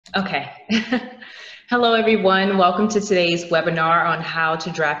Okay. Hello, everyone. Welcome to today's webinar on how to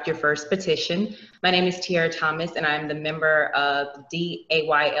draft your first petition. My name is Tiara Thomas, and I'm the member of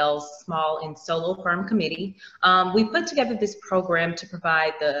DAYL's Small and Solo Firm Committee. We put together this program to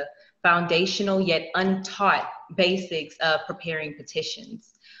provide the foundational yet untaught basics of preparing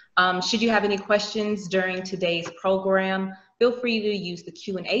petitions. Should you have any questions during today's program, feel free to use the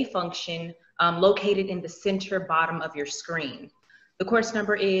Q&A function located in the center bottom of your screen. The course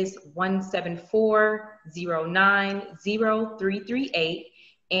number is 174090338,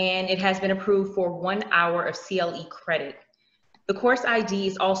 and it has been approved for 1 hour of CLE credit. The course ID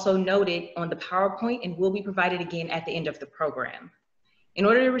is also noted on the PowerPoint and will be provided again at the end of the program. In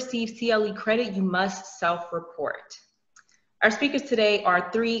order to receive CLE credit, you must self-report. Our speakers today are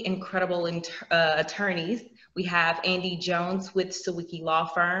three incredible attorneys. We have Andy Jones with Sawicki Law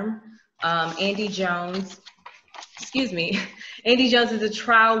Firm. Andy Jones is a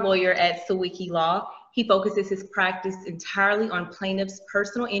trial lawyer at Sawicki Law. He focuses his practice entirely on plaintiffs'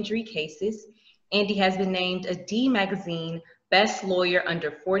 personal injury cases. Andy has been named a D Magazine Best Lawyer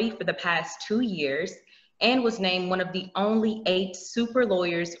Under 40 for the past 2 years and was named one of the only 8 Super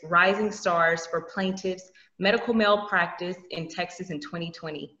Lawyers Rising Stars for Plaintiffs' Medical Malpractice in Texas in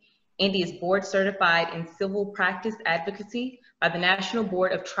 2020. Andy is board certified in civil practice advocacy by the National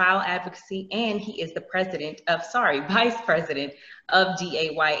Board of Trial Advocacy, and he is the vice president of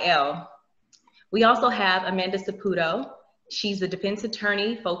DAYL. We also have Amanda Saputo. She's a defense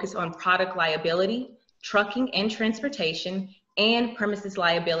attorney focused on product liability, trucking and transportation, and premises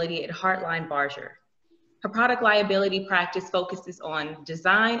liability at Hartline, Barger. Her product liability practice focuses on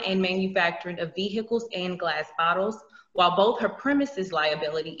design and manufacturing of vehicles and glass bottles, while both her premises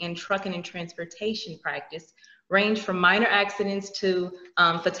liability and trucking and transportation practice range from minor accidents to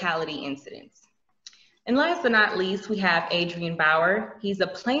fatality incidents. And last but not least, we have Adrian Bauer. He's a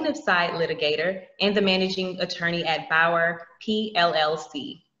plaintiff side litigator and the managing attorney at Bauer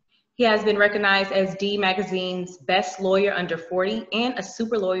PLLC. He has been recognized as D Magazine's Best Lawyer Under 40 and a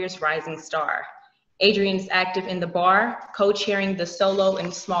Super Lawyer's Rising Star. Adrian is active in the bar, co-chairing the Solo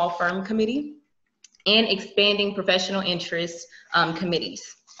and Small Firm Committee, and expanding professional interest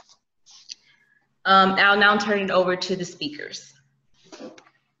committees. I'll now turn it over to the speakers.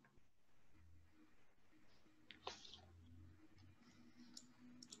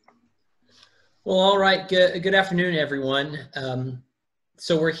 Well, all right, good afternoon, everyone.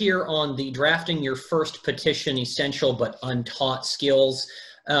 So we're here on the drafting your first petition, essential but untaught skills.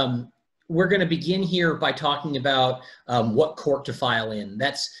 We're going to begin here by talking about what court to file in.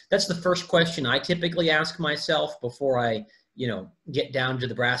 That's the first question I typically ask myself before I, get down to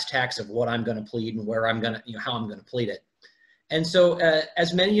the brass tacks of what I'm going to plead and where I'm going to, how I'm going to plead it. And so,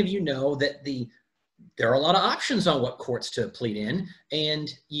 as many of you know, that there are a lot of options on what courts to plead in,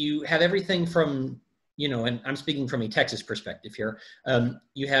 and you have everything from, and I'm speaking from a Texas perspective here.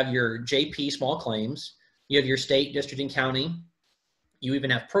 You have your JP small claims, you have your state, district, and county. You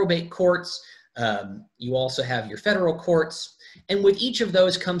even have probate courts. You also have your federal courts. And with each of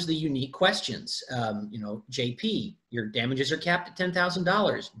those comes the unique questions. JP, your damages are capped at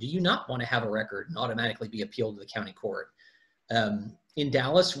 $10,000. Do you not want to have a record and automatically be appealed to the county court? In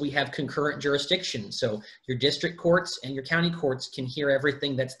Dallas, we have concurrent jurisdiction. So your district courts and your county courts can hear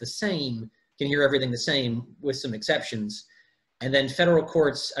everything that's the same, with some exceptions. And then federal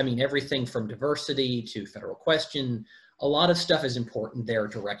courts, everything from diversity to federal question, a lot of stuff is important there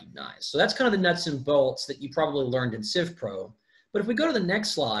to recognize. So that's kind of the nuts and bolts that you probably learned in CivPro. But if we go to the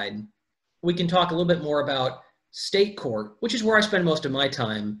next slide, we can talk a little bit more about state court, which is where I spend most of my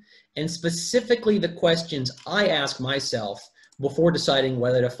time, and specifically the questions I ask myself before deciding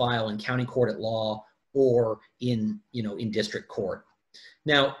whether to file in county court at law or in district court.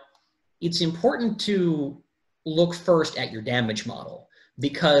 Now, it's important to look first at your damage model,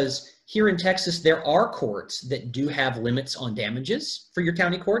 because here in Texas, there are courts that do have limits on damages for your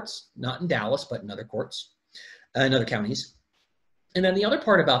county courts, not in Dallas, but in other courts, in other counties. And then the other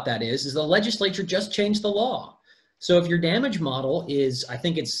part about that is the legislature just changed the law. So if your damage model is, I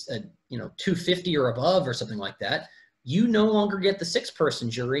think it's, 250 or above or something like that, you no longer get the 6-person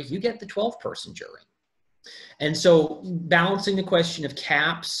jury, you get the 12-person jury. And so balancing the question of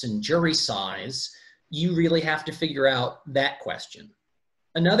caps and jury size, you really have to figure out that question.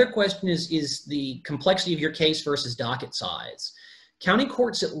 Another question is the complexity of your case versus docket size. County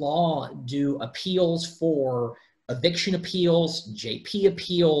courts at law do appeals for eviction appeals, JP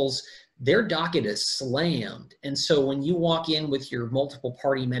appeals. Their docket is slammed. And so when you walk in with your multiple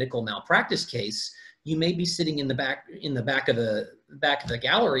party medical malpractice case, you may be sitting in the back of the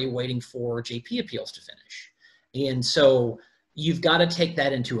gallery waiting for JP appeals to finish. And so you've got to take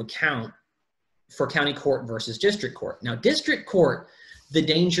that into account for county court versus district court. Now, district court, the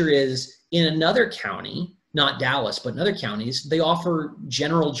danger is in another county, not Dallas, but in other counties, they offer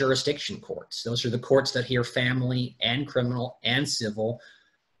general jurisdiction courts. Those are the courts that hear family and criminal and civil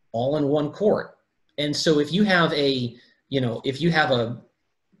all in one court. And so if you have a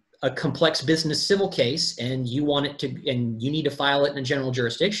complex business civil case and you want it to, and you need to file it in a general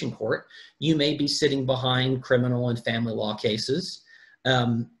jurisdiction court, you may be sitting behind criminal and family law cases.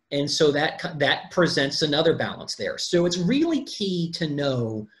 And so that presents another balance there. So it's really key to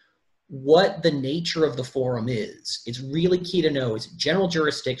know what the nature of the forum is. It's really key to know, is it general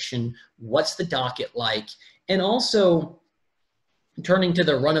jurisdiction? What's the docket like? And also, turning to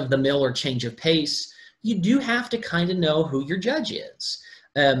the run-of-the-mill or change of pace, you do have to kind of know who your judge is,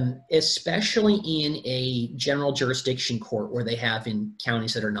 especially in a general jurisdiction court where they have in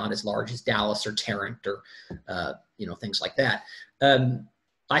counties that are not as large as Dallas or Tarrant or things like that.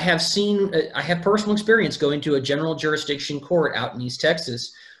 I have personal experience going to a general jurisdiction court out in East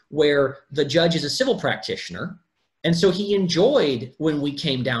Texas where the judge is a civil practitioner. And so he enjoyed when we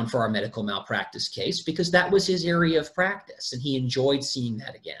came down for our medical malpractice case because that was his area of practice and he enjoyed seeing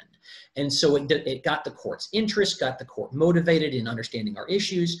that again. And so it got the court's interest, got the court motivated in understanding our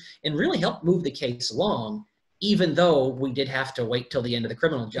issues, and really helped move the case along, even though we did have to wait till the end of the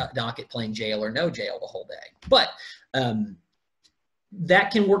criminal docket playing jail or no jail the whole day. But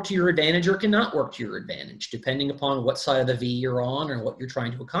that can work to your advantage or cannot work to your advantage, depending upon what side of the V you're on or what you're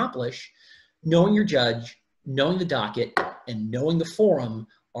trying to accomplish. Knowing your judge, knowing the docket, and knowing the forum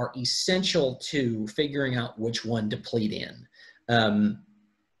are essential to figuring out which one to plead in.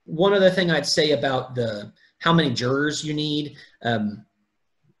 One other thing I'd say about how many jurors you need,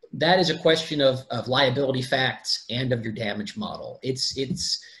 that is a question of liability facts and of your damage model. It's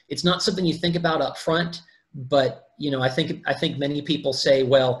not something you think about up front, but I think many people say,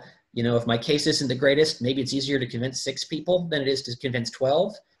 well, if my case isn't the greatest, maybe it's easier to convince 6 people than it is to convince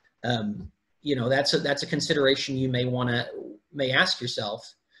 12. That's a consideration you may ask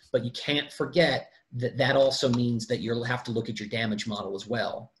yourself, but you can't forget that also means that you'll have to look at your damage model as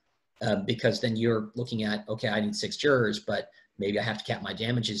well, because then you're looking at, okay, I need 6 jurors, but maybe I have to cap my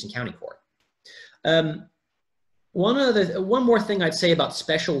damages in county court. One more thing I'd say about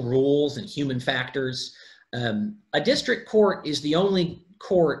special rules and human factors. A district court is the only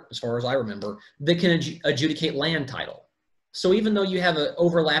court, as far as I remember, that can adjudicate land title. So even though you have an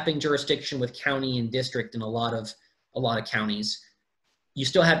overlapping jurisdiction with county and district in a lot of counties, you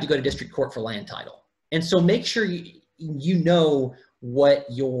still have to go to district court for land title. And so make sure you know what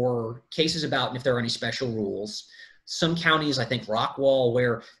your case is about and if there are any special rules. Some counties, I think Rockwall,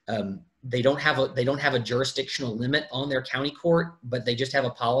 where they don't have a jurisdictional limit on their county court, but they just have a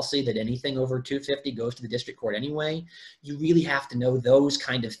policy that anything over 250 goes to the district court anyway. You really have to know those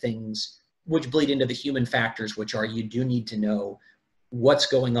kind of things, which bleed into the human factors, which are, you do need to know what's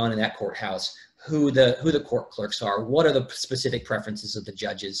going on in that courthouse, who the court clerks are, what are the specific preferences of the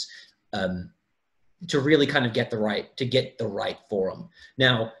judges, to really kind of get the right forum.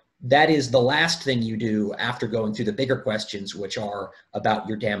 Now, that is the last thing you do after going through the bigger questions, which are about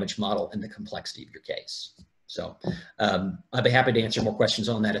your damage model and the complexity of your case. So I'd be happy to answer more questions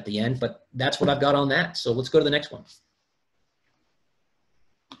on that at the end, but that's what I've got on that. So let's go to the next one.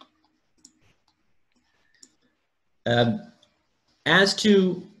 As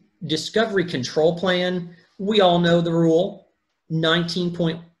to discovery control plan, we all know the rule.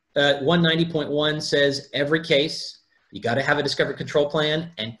 190.1 says every case, you got to have a discovery control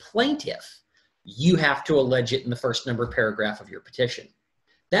plan, and plaintiff, you have to allege it in the first number paragraph of your petition.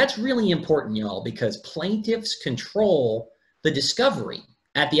 That's really important, y'all, because plaintiffs control the discovery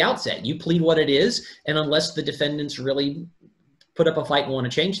at the outset. You plead what it is, and unless the defendants really put up a fight and want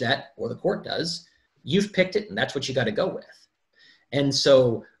to change that, or the court does, you've picked it, and that's what you got to go with. And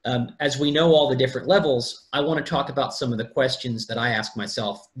so as we know all the different levels, I want to talk about some of the questions that I ask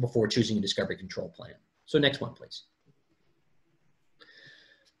myself before choosing a discovery control plan. So next one, please.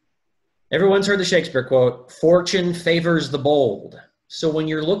 Everyone's heard the Shakespeare quote, "Fortune favors the bold." So when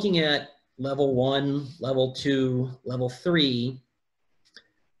you're looking at level 1, level 2, level 3,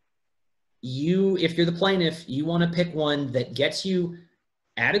 if you're the plaintiff, you want to pick one that gets you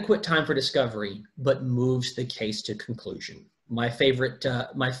adequate time for discovery, but moves the case to conclusion. My favorite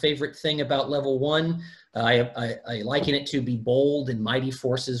thing about level 1, I liken it to be bold and mighty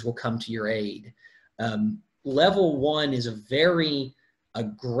forces will come to your aid. Level 1 is a very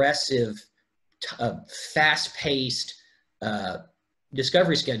aggressive, fast-paced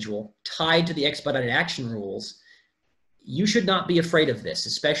discovery schedule tied to the expedited action rules. you should not be afraid of this,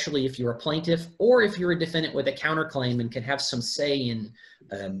 especially if you're a plaintiff or if you're a defendant with a counterclaim and can have some say in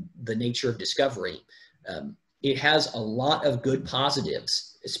the nature of discovery. It has a lot of good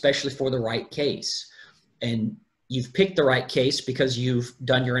positives, especially for the right case. And you've picked the right case because you've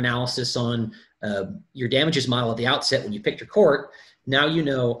done your analysis on your damages model at the outset when you picked your court. Now you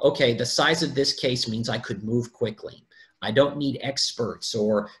know, okay, the size of this case means I could move quickly. I don't need experts,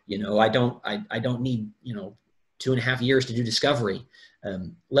 or, you know, I don't need, you know, 2.5 years to do discovery.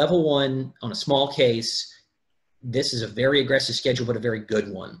 Level 1 on a small case, this is a very aggressive schedule, but a very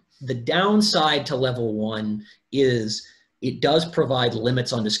good one. The downside to level 1 is it does provide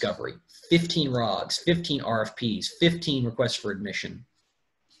limits on discovery. 15 ROGs, 15 RFPs, 15 requests for admission.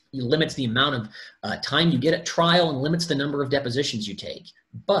 It limits the amount of time you get at trial and limits the number of depositions you take.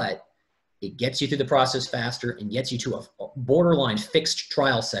 But it gets you through the process faster and gets you to a borderline fixed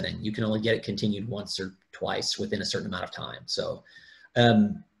trial setting. You can only get it continued once or twice within a certain amount of time. So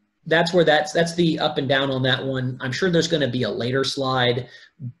that's where that's the up and down on that one. I'm sure there's going to be a later slide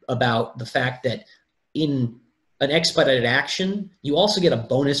about the fact that in an expedited action, you also get a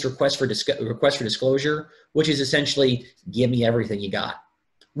bonus request for disclosure, which is essentially give me everything you got,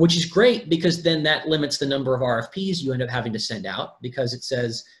 which is great because then that limits the number of RFPs you end up having to send out, because it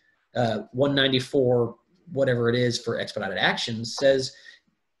says 194, whatever it is for expedited actions, says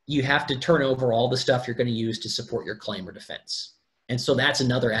you have to turn over all the stuff you're going to use to support your claim or defense. And so that's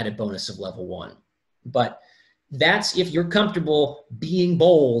another added bonus of level 1. But that's if you're comfortable being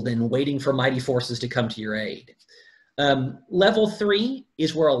bold and waiting for mighty forces to come to your aid. Level 3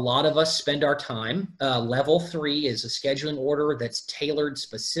 is where a lot of us spend our time. Level 3 is a scheduling order that's tailored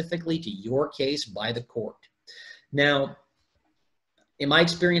specifically to your case by the court. Now, in my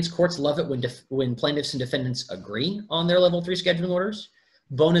experience, courts love it when plaintiffs and defendants agree on their level 3 scheduling orders.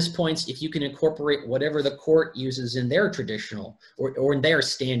 Bonus points if you can incorporate whatever the court uses in their traditional or in their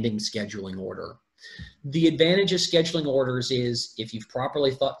standing scheduling order. The advantage of scheduling orders is if you've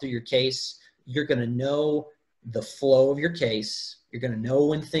properly thought through your case, you're going to know the flow of your case, you're going to know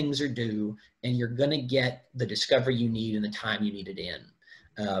when things are due, and you're going to get the discovery you need in the time you need it in.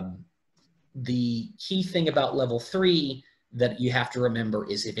 The key thing about level 3 that you have to remember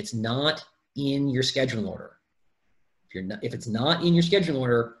is if it's not in your scheduling order, if it's not in your scheduling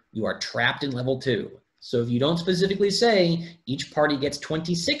order, you are trapped in level 2. So if you don't specifically say each party gets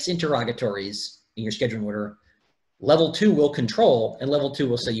 26 interrogatories in your scheduling order, level 2 will control, and level 2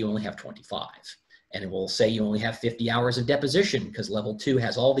 will say you only have 25. And it will say you only have 50 hours of deposition, because level 2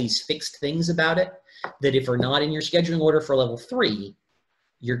 has all these fixed things about it that if are not in your scheduling order for level 3,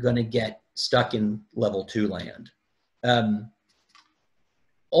 you're going to get stuck in level 2 land.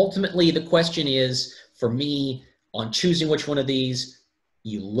 Ultimately, the question is, for me, on choosing which one of these,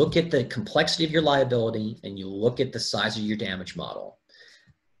 you look at the complexity of your liability and you look at the size of your damage model.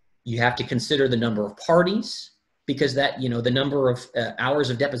 You have to consider the number of parties, because that, you know, the number of hours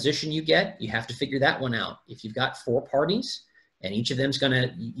of deposition you get, you have to figure that one out. If you've got 4 parties and each of them's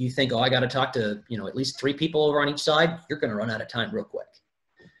gonna, you think, oh, I got to talk to, you know, at least 3 people over on each side, you're going to run out of time real quick.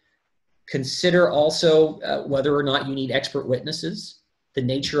 Consider also whether or not you need expert witnesses. The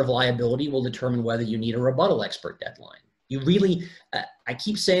nature of liability will determine whether you need a rebuttal expert deadline. You really, I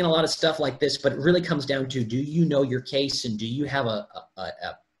keep saying a lot of stuff like this, but it really comes down to, do you know your case, and do you have a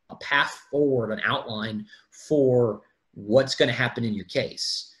path forward, an outline for what's going to happen in your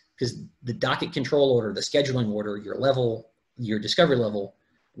case? Because the docket control order, the scheduling order, your level, your discovery level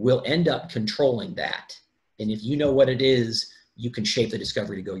will end up controlling that. And if you know what it is, you can shape the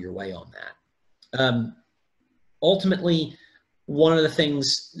discovery to go your way on that. Ultimately, one of the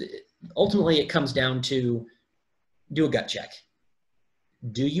things, it comes down to do a gut check.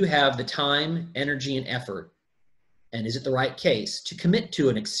 Do you have the time, energy, and effort, and is it the right case to commit to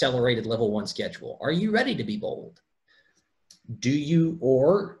an accelerated level 1 schedule? Are you ready to be bold? Do you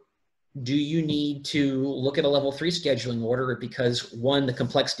need to look at a level 3 scheduling order because, 1, the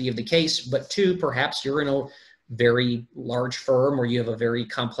complexity of the case, but 2, perhaps you're in a very large firm or you have a very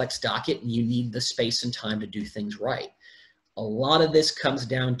complex docket and you need the space and time to do things right. A lot of this comes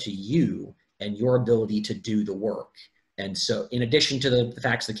down to you and your ability to do the work. And so in addition to the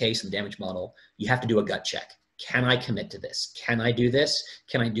facts of the case and the damage model, you have to do a gut check. Can I commit to this? Can I do this?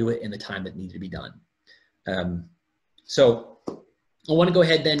 Can I do it in the time that needed to be done? So I want to go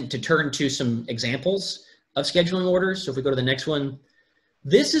ahead then to turn to some examples of scheduling orders. So if we go to the next one,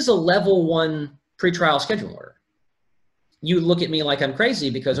 this is a level 1 pretrial scheduling order. You look at me like I'm crazy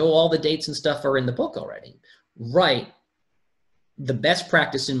because, oh, all the dates and stuff are in the book already. Right. The best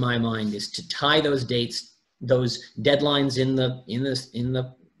practice in my mind is to tie those dates, those deadlines in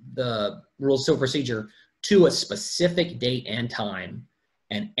the rules of civil procedure to a specific date and time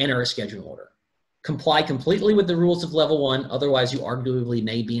and enter a scheduling order. Comply completely with the rules of level 1, otherwise you arguably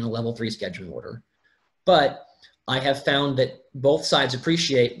may be in a level 3 scheduling order. But I have found that both sides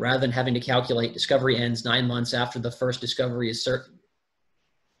appreciate, rather than having to calculate discovery ends 9 months after the first discovery is certain,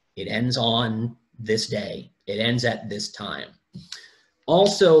 it ends on this day, it ends at this time.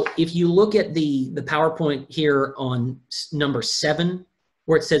 Also, if you look at the PowerPoint here on number 7,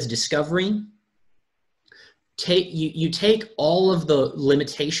 where it says discovery, you take all of the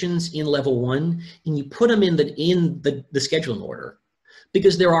limitations in level 1 and you put them in the scheduling order,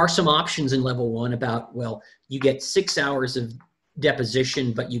 because there are some options in level 1 about, well, you get 6 hours of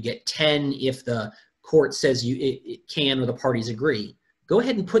deposition, but you get 10 if the court says it can or the parties agree. Go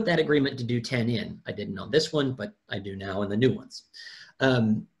ahead and put that agreement to do 10 in. I didn't on this one, but I do now in the new ones.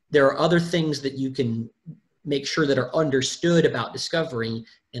 There are other things that you can make sure that are understood about discovery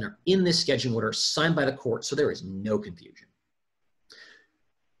and are in this scheduling order signed by the court, so there is no confusion.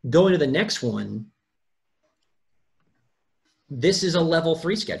 Going to the next one, this is a level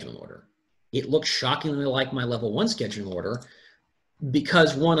 3 scheduling order. It looks shockingly like my level 1 scheduling order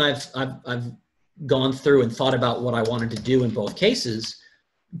because, one, I've gone through and thought about what I wanted to do in both cases,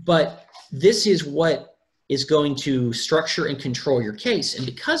 but this is what is going to structure and control your case. And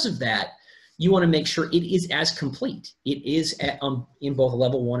because of that, you want to make sure it is as complete. It is in both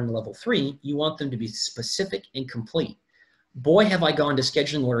level 1 and level 3. You want them to be specific and complete. Boy, have I gone to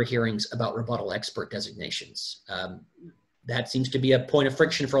scheduling order hearings about rebuttal expert designations. That seems to be a point of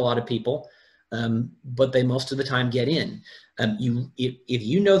friction for a lot of people, but they most of the time get in. If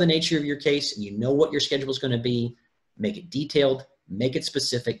you know the nature of your case and you know what your schedule is going to be, make it detailed, make it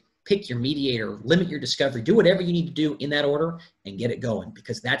specific, pick your mediator, limit your discovery, do whatever you need to do in that order and get it going,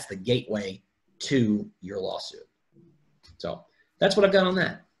 because that's the gateway to your lawsuit. So that's what I've got on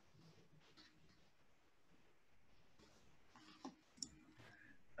that.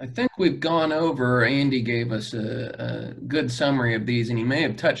 I think we've gone over, Andy gave us a good summary of these, and he may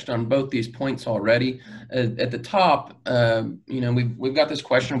have touched on both these points already. At the top, you know, we've got this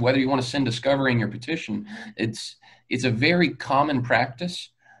question of whether you want to send discovery in your petition. It's a very common practice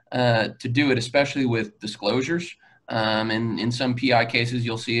to do it, especially with disclosures. And in some PI cases,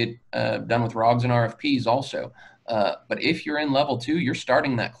 you'll see it done with ROGs and RFPs also. But if you're in level 2, you're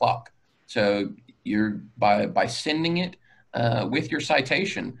starting that clock. So you're by sending it with your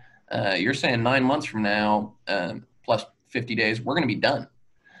citation, you're saying 9 months from now, plus 50 days, we're going to be done.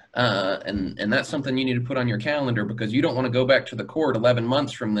 And that's something you need to put on your calendar, because you don't want to go back to the court 11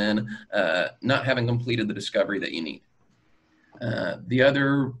 months from then, not having completed the discovery that you need. The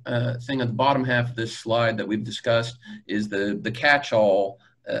other thing at the bottom half of this slide that we've discussed is the catch-all.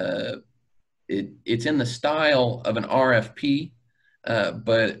 It's in the style of an RFP,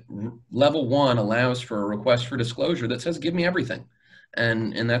 but level 1 allows for a request for disclosure that says, give me everything.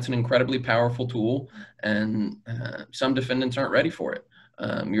 And that's an incredibly powerful tool, and some defendants aren't ready for it.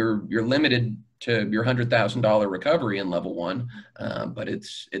 You're limited to your $100,000 recovery in level 1, but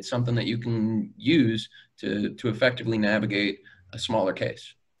it's something that you can use to effectively navigate a smaller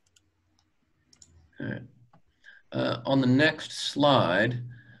case. All right. On the next slide,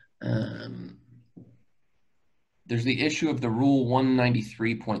 there's the issue of the Rule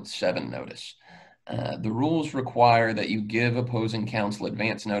 193.7 notice. The rules require that you give opposing counsel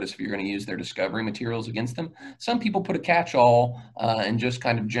advance notice if you're going to use their discovery materials against them. Some people put a catch-all and just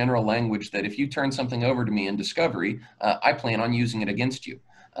kind of general language that if you turn something over to me in discovery, I plan on using it against you.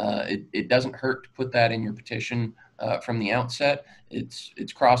 It doesn't hurt to put that in your petition from the outset.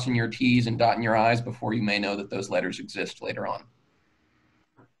 It's crossing your T's and dotting your I's before you may know that those letters exist later on.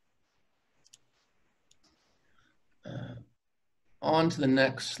 On to the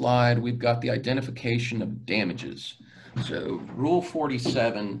next slide, we've got the identification of damages. So Rule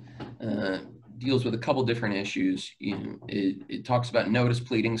 47 deals with a couple different issues. It talks about notice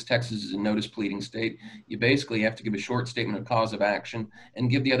pleadings. Texas is a notice pleading state. You basically have to give a short statement of cause of action and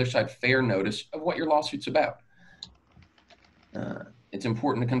give the other side fair notice of what your lawsuit's about. It's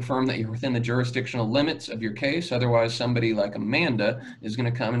important to confirm that you're within the jurisdictional limits of your case. Otherwise, somebody like Amanda is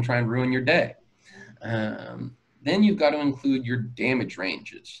going to come and try and ruin your day. Then you've got to include your damage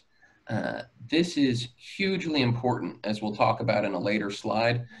ranges. This is hugely important, as we'll talk about in a later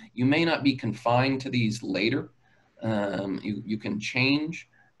slide. You may not be confined to these later. You can change,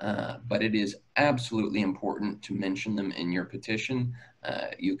 but it is absolutely important to mention them in your petition.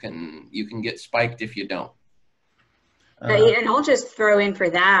 You can get spiked if you don't. And I'll just throw in for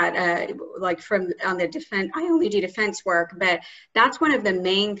that, like on the defense, I only do defense work, but that's one of the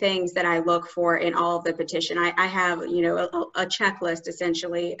main things that I look for in all of the petition. I have, you know, a checklist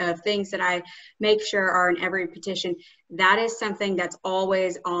essentially of things that I make sure are in every petition. That is something that's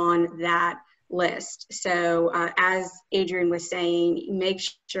always on that list. So as Adrian was saying, make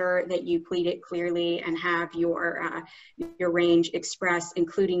sure that you plead it clearly and have your range expressed,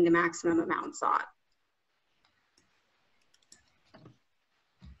 including the maximum amount sought.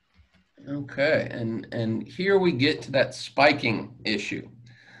 Okay, and here we get to that spiking issue.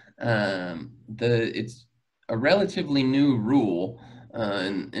 It's a relatively new rule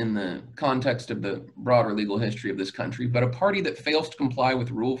in the context of the broader legal history of this country, but a party that fails to comply with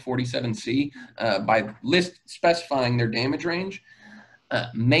Rule 47C by specifying their damage range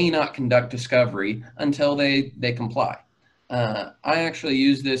may not conduct discovery until they comply. I actually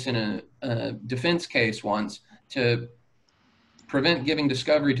used this in a defense case once to prevent giving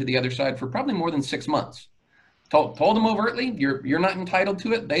discovery to the other side for probably more than 6 months. Told them overtly, you're not entitled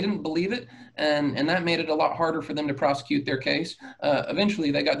to it. They didn't believe it, and that made it a lot harder for them to prosecute their case.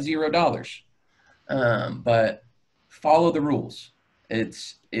 Eventually, they got $0. But follow the rules.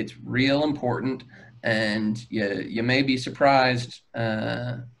 It's real important, and you may be surprised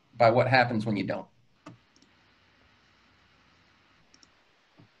by what happens when you don't.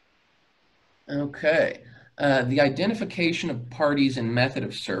 Okay. The identification of parties and method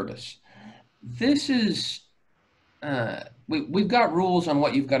of service. This is, we've got rules on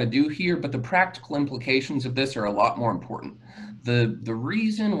what you've got to do here, but the practical implications of this are a lot more important. The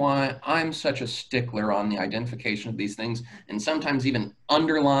reason why I'm such a stickler on the identification of these things, and sometimes even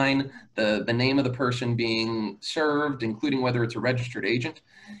underline the name of the person being served, including whether it's a registered agent,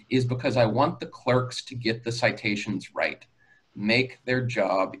 is because I want the clerks to get the citations right. Make their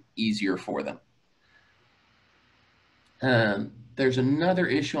job easier for them. There's another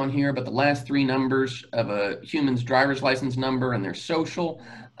issue on here, but the last 3 numbers of a human's driver's license number and their social,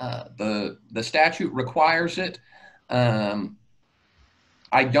 the statute requires it. I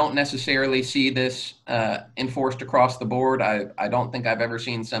don't necessarily see this enforced across the board. I don't think I've ever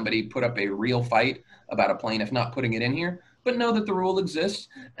seen somebody put up a real fight about a plaintiff not putting it in here, but know that the rule exists,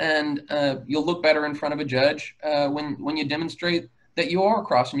 and you'll look better in front of a judge when you demonstrate that you are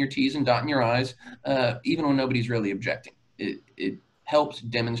crossing your T's and dotting your I's, even when nobody's really objecting. It helps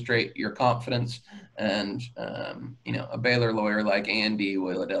demonstrate your confidence, and you know, a Baylor lawyer like Andy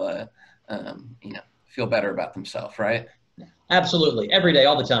would you know, feel better about themselves, right? Absolutely, every day,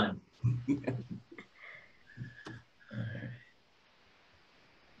 all the time.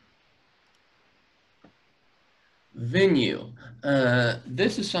 Venue.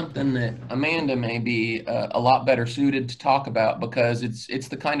 This is something that Amanda may be a lot better suited to talk about, because it's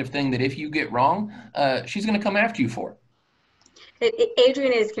the kind of thing that if you get wrong, she's going to come after you for.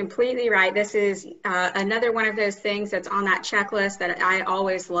 Adrian is completely right. This is another one of those things that's on that checklist that I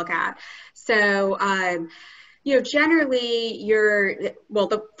always look at. So, you know, generally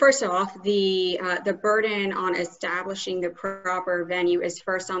first off, the burden on establishing the proper venue is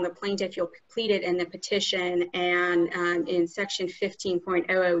first on the plaintiff. You'll plead it in the petition, and in section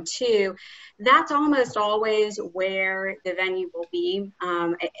 15.002, that's almost always where the venue will be.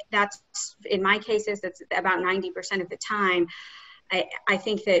 That's, in my cases, that's about 90% of the time. I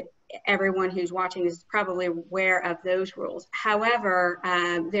think that everyone who's watching is probably aware of those rules. However,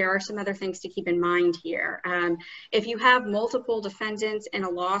 there are some other things to keep in mind here. If you have multiple defendants in a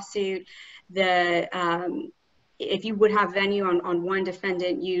lawsuit, if you would have venue on one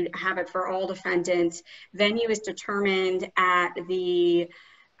defendant, you'd have it for all defendants. Venue is determined at the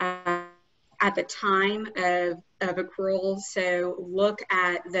time of accrual. So look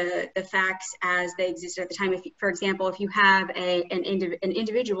at the facts as they exist at the time. If, for example, if you have an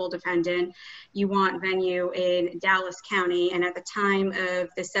individual defendant, you want venue in Dallas County, and at the time of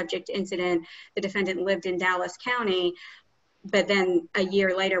the subject incident, the defendant lived in Dallas County, but then a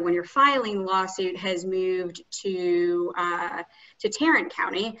year later, when you're filing the lawsuit, has moved to Tarrant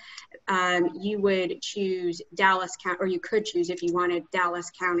County, you would choose Dallas County, or you could choose, if you wanted,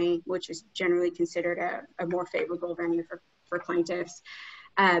 Dallas County, which is generally considered a more favorable venue for plaintiffs.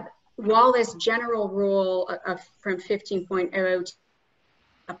 While this general rule from 15.002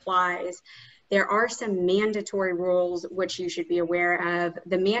 applies, there are some mandatory rules which you should be aware of.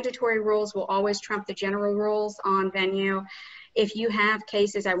 The mandatory rules will always trump the general rules on venue. If you have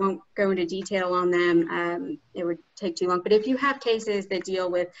cases, I won't go into detail on them, it would take too long, but if you have cases that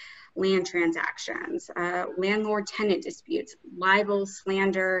deal with land transactions, landlord-tenant disputes, libel,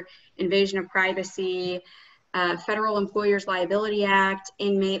 slander, invasion of privacy, Federal Employers Liability Act,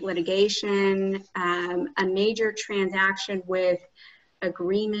 inmate litigation, a major transaction with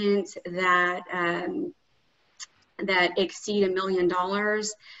agreements that that exceed $1 million,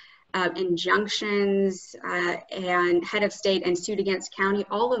 injunctions, and head of state and suit against county.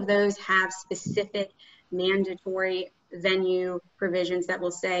 All of those have specific mandatory venue provisions that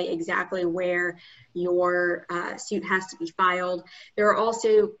will say exactly where your suit has to be filed. There are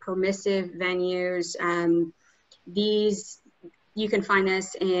also permissive venues. These, you can find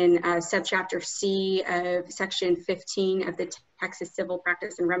this in subchapter C of section 15 of the Texas Civil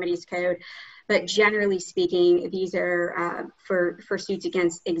Practice and Remedies Code. But generally speaking, these are for suits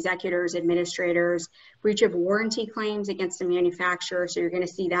against executors, administrators, breach of warranty claims against a manufacturer. So you're going to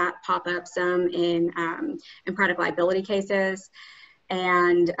see that pop up some in product liability cases.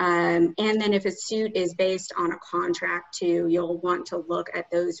 And then if a suit is based on a contract too, you'll want to look at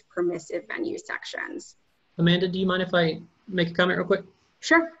those permissive venue sections. Amanda, do you mind if I make a comment real quick?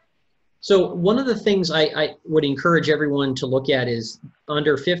 Sure. So one of the things I would encourage everyone to look at is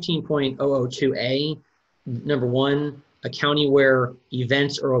under 15.002A, number 1, a county where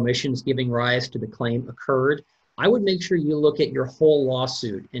events or omissions giving rise to the claim occurred. I would make sure you look at your whole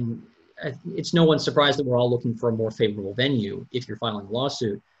lawsuit, and it's no one's surprise that we're all looking for a more favorable venue if you're filing a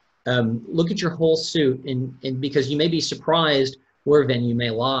lawsuit. Look at your whole suit, and because you may be surprised where venue may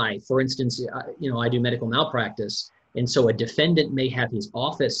lie. For instance, I do medical malpractice, and so a defendant may have his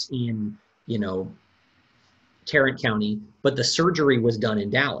office in, Tarrant County, but the surgery was done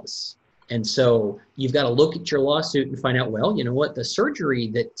in Dallas. And so you've got to look at your lawsuit and find out, well, you know what, the surgery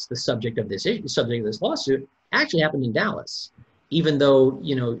that's the subject of this issue, subject of this lawsuit, actually happened in Dallas. Even though,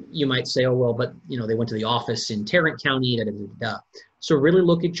 you might say, oh, well, but, they went to the office in Tarrant County, da, da, da, da. So really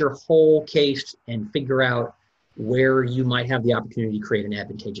look at your whole case and figure out where you might have the opportunity to create an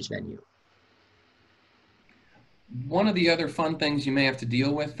advantageous venue. One of the other fun things you may have to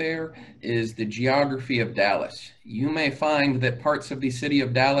deal with there is the geography of Dallas. You may find that parts of the city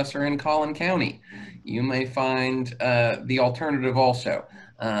of Dallas are in Collin County. You may find the alternative also.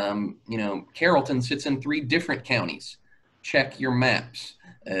 Carrollton sits in 3 different counties. Check your maps.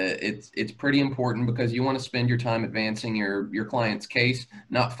 It's pretty important because you want to spend your time advancing your client's case,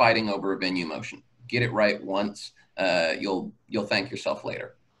 not fighting over a venue motion. Get it right once. You'll thank yourself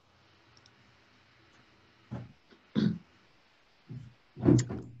later.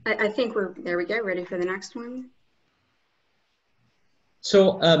 I think there we go, ready for the next one.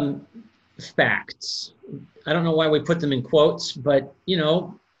 So facts. I don't know why we put them in quotes, but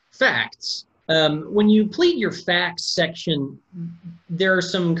facts. When you plead your facts section, there are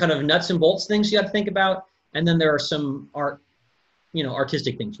some kind of nuts and bolts things you got to think about, and then there are some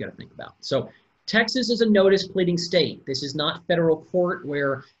artistic things you got to think about. So Texas is a notice pleading state. This is not federal court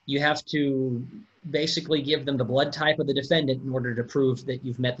where you have to basically give them the blood type of the defendant in order to prove that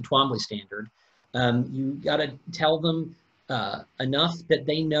you've met the Twombly standard. You got to tell them enough that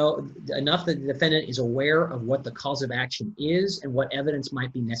they know, enough that the defendant is aware of what the cause of action is and what evidence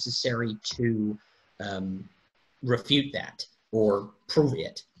might be necessary to refute that or prove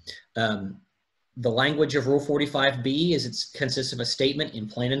it. The language of Rule 45B consists of a statement in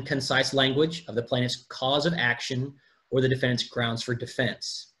plain and concise language of the plaintiff's cause of action or the defendant's grounds for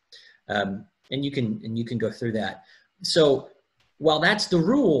defense. And you can go through that. So while that's the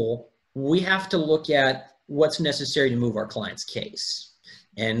rule, we have to look at what's necessary to move our client's case.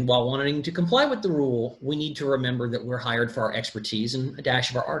 And while wanting to comply with the rule, we need to remember that we're hired for our expertise and a dash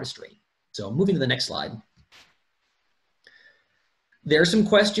of our artistry. So moving to the next slide. There are some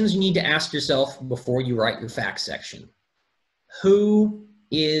questions you need to ask yourself before you write your facts section. Who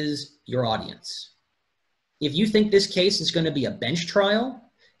is your audience? If you think this case is going to be a bench trial,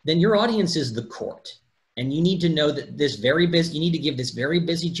 then your audience is the court. And you need to know that you need to give this very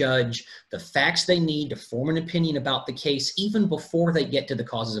busy judge the facts they need to form an opinion about the case even before they get to the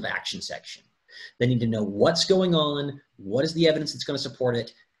causes of action section. They need to know what's going on, what is the evidence that's going to support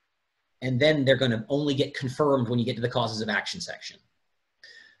it, and then they're going to only get confirmed when you get to the causes of action section.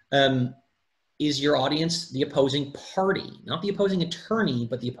 Is your audience the opposing party? Not the opposing attorney,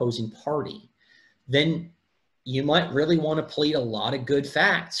 but the opposing party. Then you might really want to plead a lot of good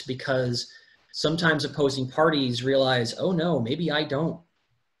facts because sometimes opposing parties realize, oh no, maybe I don't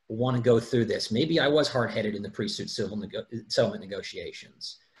want to go through this. Maybe I was hard-headed in the pre-suit settlement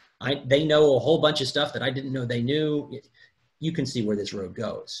negotiations. They know a whole bunch of stuff that I didn't know they knew. You can see where this road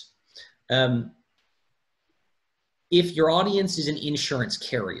goes. If your audience is an insurance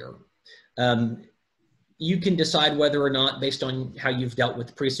carrier, you can decide whether or not, based on how you've dealt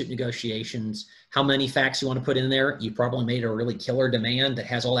with pre-suit negotiations, how many facts you want to put in there. You probably made a really killer demand that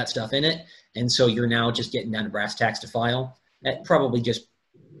has all that stuff in it, and so you're now just getting down to brass tacks to file. That probably just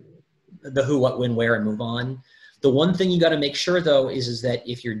the who, what, when, where, and move on. The one thing you got to make sure, though, is that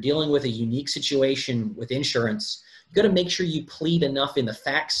if you're dealing with a unique situation with insurance, you got to make sure you plead enough in the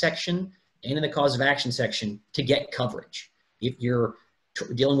facts section and in the cause of action section to get coverage. If you're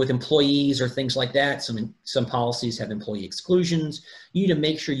dealing with employees or things like that, some policies have employee exclusions. You need to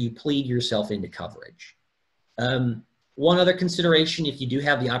make sure you plead yourself into coverage. One other consideration, if you do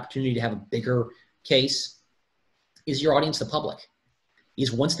have the opportunity to have a bigger case, is your audience the public.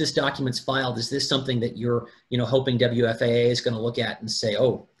 Is once this document's filed, is this something that you're hoping WFAA is going to look at and say,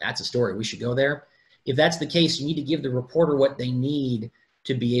 oh, that's a story, we should go there? If that's the case, you need to give the reporter what they need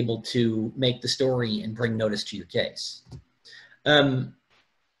to be able to make the story and bring notice to your case.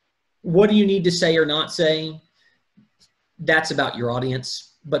 What do you need to say or not say? That's about your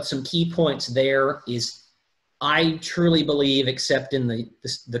audience. But some key points there is, I truly believe, except in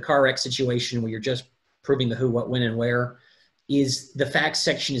the car wreck situation where you're just proving the who, what, when, and where, is the facts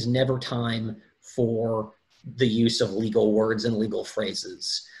section is never time for the use of legal words and legal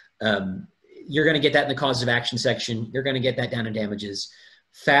phrases. You're going to get that in the cause of action section. You're going to get that down in damages.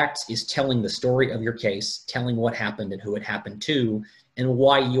 Facts is telling the story of your case, telling what happened and who it happened to, and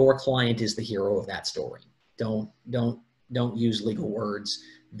why your client is the hero of that story. Don't use legal words.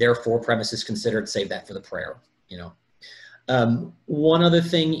 Therefore, premises considered, save that for the prayer. One other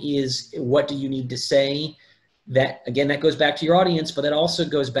thing is, what do you need to say? That, again, that goes back to your audience, but that also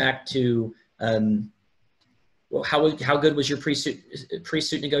goes back to well, how good was your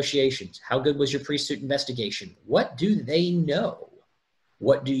pre-suit negotiations? How good was your pre-suit investigation? What do they know?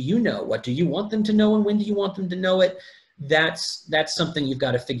 What do you know? What do you want them to know, and when do you want them to know it? That's something you've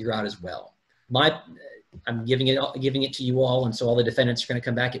got to figure out as well. I'm giving it to you all, and so all the defendants are going to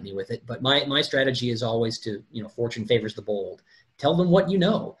come back at me with it. But my strategy is always to, fortune favors the bold. Tell them what you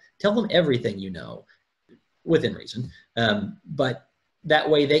know. Tell them everything you know, within reason. But that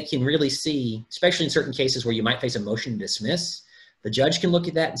way they can really see, especially in certain cases where you might face a motion to dismiss, the judge can look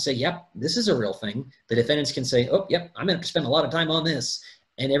at that and say, yep, this is a real thing. The defendants can say, oh, yep, I'm going to spend a lot of time on this.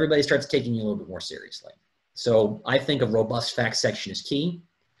 And everybody starts taking you a little bit more seriously. So I think a robust fact section is key.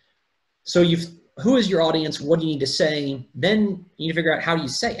 So who is your audience? What do you need to say? Then you need to figure out, how do you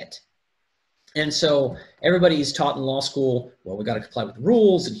say it? And so everybody's taught in law school, well, we got to comply with the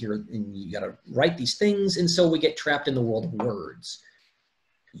rules, and you got to write these things. And so we get trapped in the world of words.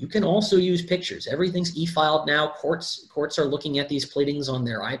 You can also use pictures. Everything's e-filed now. Courts are looking at these pleadings on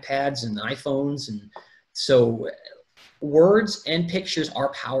their iPads and iPhones. And so words and pictures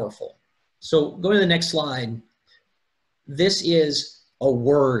are powerful. So go to the next slide. This is a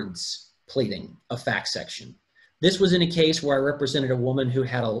words pleading, a fact section. This was in a case where I represented a woman who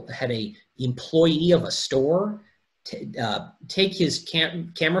had a employee of a store take his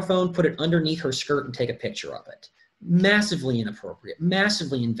camera phone, put it underneath her skirt, and take a picture of it. Massively inappropriate,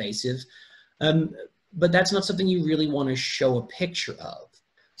 massively invasive, but that's not something you really want to show a picture of.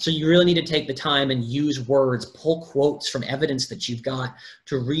 So you really need to take the time and use words, pull quotes from evidence that you've got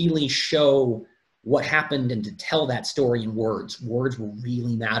to really show what happened and to tell that story in words. Words will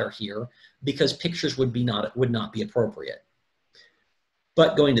really matter here, because pictures would not be appropriate.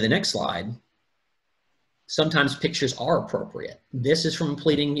 But going to the next slide, sometimes pictures are appropriate. This is from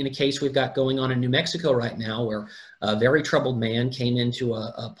pleading in a case we've got going on in New Mexico right now, where a very troubled man came into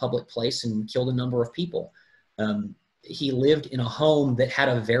a public place and killed a number of people. He lived in a home that had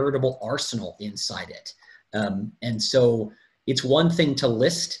a veritable arsenal inside it. And so it's one thing to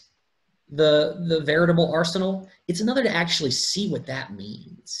list the veritable arsenal. It's another to actually see what that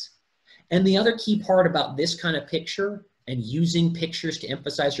means. And the other key part about this kind of picture and using pictures to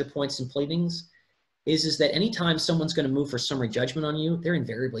emphasize your points in pleadings is that anytime someone's going to move for summary judgment on you, they're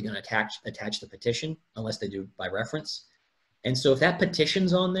invariably going to attach the petition, unless they do by reference. And so if that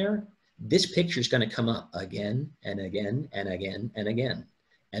petition's on there, this picture is going to come up again and again and again and again.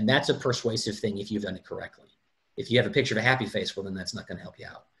 And that's a persuasive thing if you've done it correctly. If you have a picture of a happy face, well, then that's not going to help you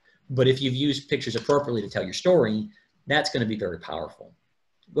out. But if you've used pictures appropriately to tell your story, that's going to be very powerful.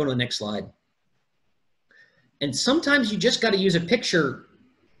 Go to the next slide. And sometimes you just got to use a picture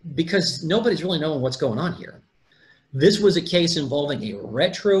because nobody's really knowing what's going on here. This was a case involving a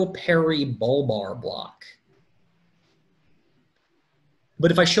retro-peri-bulbar block.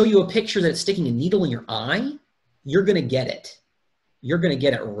 But if I show you a picture that's sticking a needle in your eye, you're going to get it. You're going to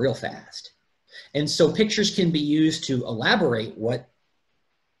get it real fast. And so pictures can be used to elaborate what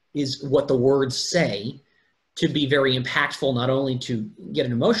the words say, to be very impactful, not only to get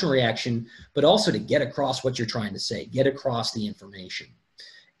an emotional reaction, but also to get across what you're trying to say, get across the information.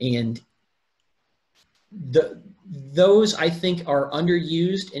 And those, I think, are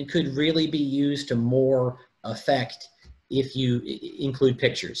underused and could really be used to more effect if you include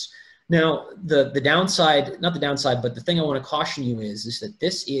pictures. Now, the downside, not the downside, but the thing I want to caution you is that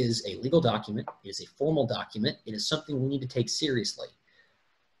this is a legal document, it is a formal document, it is something we need to take seriously.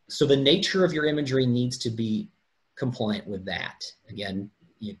 So the nature of your imagery needs to be compliant with that. Again,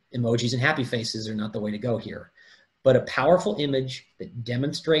 emojis and happy faces are not the way to go here. But a powerful image that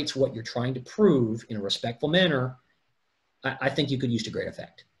demonstrates what you're trying to prove in a respectful manner, I think you could use to great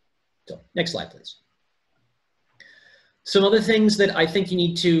effect. So next slide, please. Some other things that I think you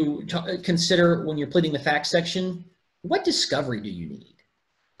need to consider when you're pleading the facts section: what discovery do you need?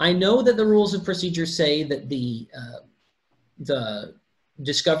 I know that the rules of procedure say that the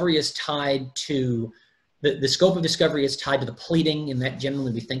discovery is tied to, the scope of discovery is tied to the pleading, and that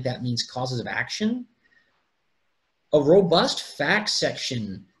generally we think that means causes of action. A robust facts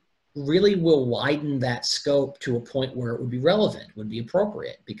section really will widen that scope to a point where it would be relevant, would be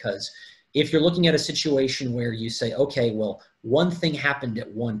appropriate, because if you're looking at a situation where you say, okay, well, one thing happened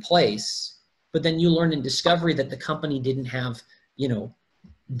at one place, but then you learn in discovery that the company didn't have,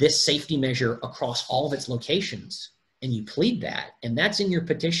 this safety measure across all of its locations, and you plead that, and that's in your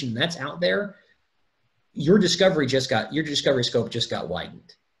petition, that's out there, your discovery scope just got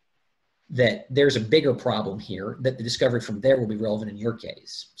widened. That there's a bigger problem here, that the discovery from there will be relevant in your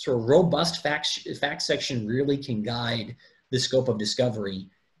case. So a robust facts section really can guide the scope of discovery,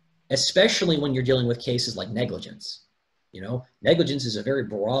 especially when you're dealing with cases like negligence. Negligence is a very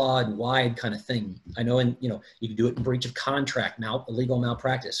broad, wide kind of thing. I know, you can do it in breach of contract, illegal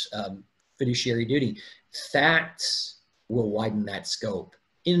malpractice, fiduciary duty. Facts will widen that scope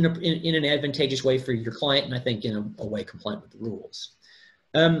in an advantageous way for your client, and I think in a way compliant with the rules.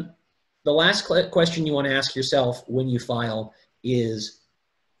 The last question you want to ask yourself when you file is,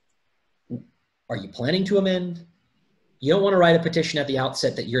 are you planning to amend? You don't want to write a petition at the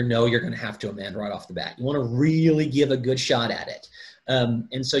outset that you're going to have to amend right off the bat. You want to really give a good shot at it.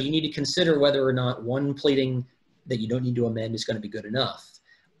 And so you need to consider whether or not one pleading that you don't need to amend is going to be good enough,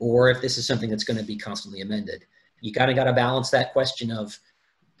 or if this is something that's going to be constantly amended. You kind of got to balance that question of,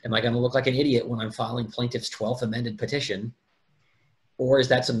 am I going to look like an idiot when I'm filing plaintiff's 12th amended petition? Or is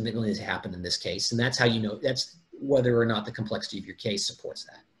that something that really has happened in this case? And that's how you know, that's whether or not the complexity of your case supports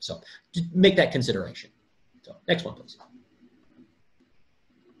that. So just make that consideration. So next one, please.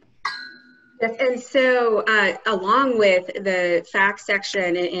 Yes, and so along with the facts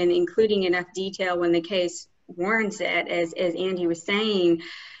section and including enough detail when the case warrants it, as Andy was saying,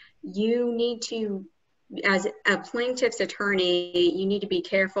 you need to, as a plaintiff's attorney, you need to be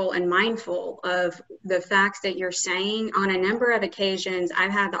careful and mindful of the facts that you're saying. On a number of occasions,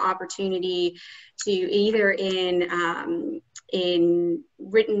 I've had the opportunity to either in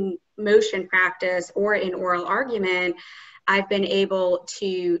written motion practice or in oral argument, I've been able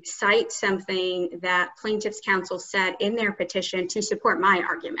to cite something that plaintiff's counsel said in their petition to support my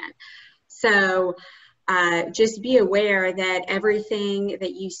argument. So just be aware that everything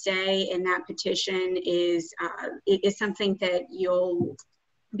that you say in that petition is something that you'll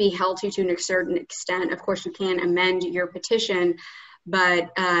be held to a certain extent. Of course, you can amend your petition,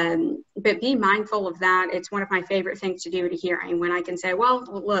 but be mindful of that. It's one of my favorite things to do at a hearing, when I can say, well,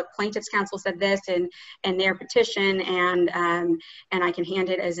 look, plaintiff's counsel said this in their petition, and I can hand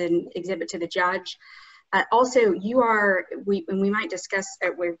it as an exhibit to the judge. Also, we might discuss,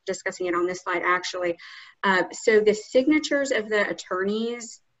 we're discussing it on this slide actually. So the signatures of the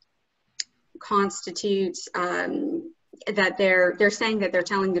attorneys constitutes that they're saying that they're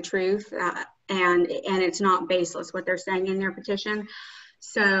telling the truth, and it's not baseless what they're saying in their petition.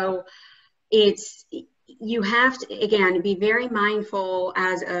 So you have to, again, be very mindful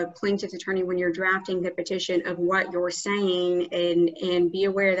as a plaintiff's attorney when you're drafting the petition of what you're saying, and be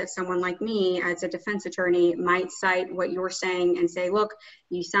aware that someone like me as a defense attorney might cite what you're saying and say, look,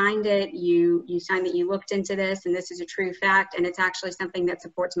 you signed it, you signed that you looked into this, and this is a true fact, and it's actually something that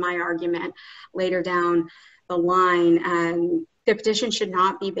supports my argument later down the line. The petition should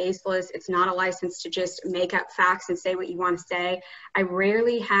not be baseless. It's not a license to just make up facts and say what you want to say. I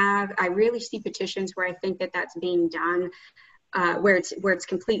rarely see petitions where I think that that's being done, where it's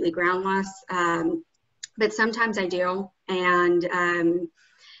completely groundless. But sometimes I do, and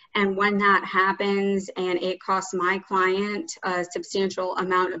when that happens and it costs my client a substantial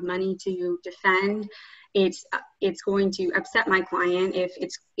amount of money to defend, it's going to upset my client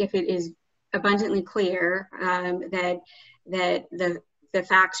if it is abundantly clear that the the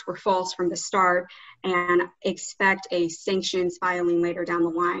facts were false from the start, and expect a sanctions filing later down the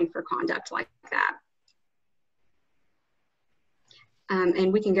line for conduct like that.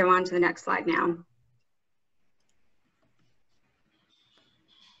 And we can go on to the next slide now.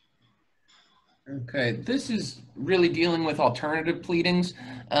 Okay, this is really dealing with alternative pleadings,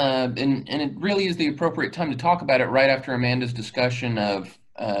 and it really is the appropriate time to talk about it right after Amanda's discussion of,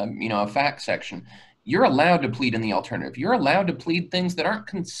 a fact section. You're allowed to plead in the alternative. You're allowed to plead things that aren't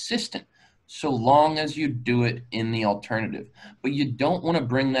consistent so long as you do it in the alternative. But you don't want to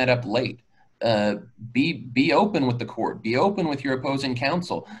bring that up late. Be open with the court. Be open with your opposing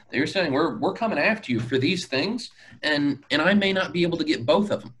counsel. They're saying, we're coming after you for these things, and I may not be able to get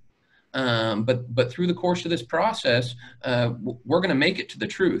both of them. But through the course of this process, we're going to make it to the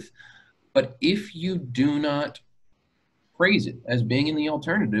truth. But if you do not phrase it as being in the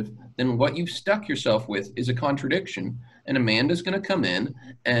alternative, then what you've stuck yourself with is a contradiction, and Amanda's going to come in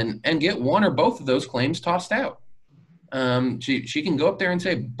and get one or both of those claims tossed out. She can go up there and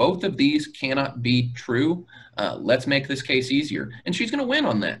say, both of these cannot be true. Let's make this case easier. And she's going to win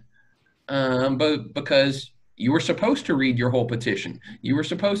on that. But because you were supposed to read your whole petition, you were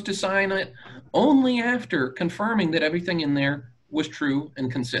supposed to sign it only after confirming that everything in there was true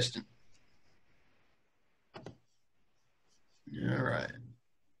and consistent. All right.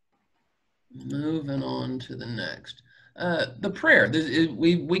 Moving on to the next. The prayer.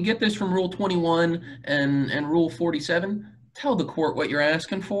 We get this from Rule 21 and Rule 47. Tell the court what you're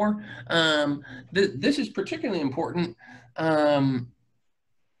asking for. This is particularly important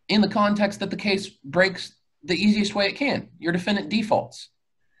in the context that the case breaks the easiest way it can. Your defendant defaults.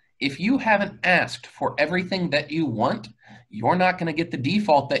 If you haven't asked for everything that you want, you're not going to get the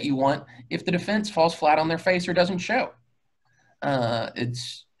default that you want if the defense falls flat on their face or doesn't show.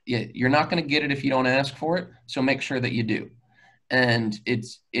 You're not going to get it if you don't ask for it, so make sure that you do. And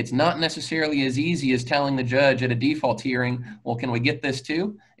it's not necessarily as easy as telling the judge at a default hearing, well, can we get this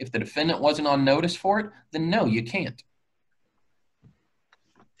too? If the defendant wasn't on notice for it, then no, you can't.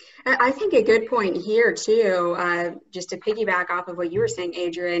 I think a good point here too, just to piggyback off of what you were saying,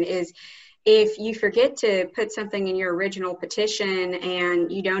 Adrian, is if you forget to put something in your original petition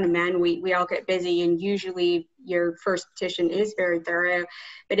and you don't amend, we all get busy, and usually your first petition is very thorough.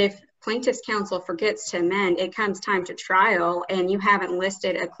 But if plaintiff's counsel forgets to amend, it comes time to trial and you haven't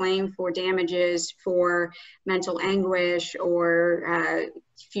listed a claim for damages for mental anguish or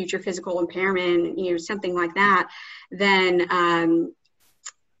future physical impairment, something like that, then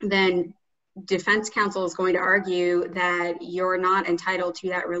defense counsel is going to argue that you're not entitled to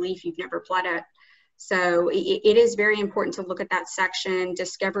that relief. You've never pled it. So it is very important to look at that section.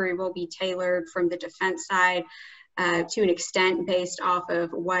 Discovery will be tailored from the defense side to an extent based off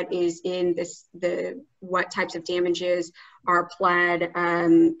of what is in what types of damages are pled.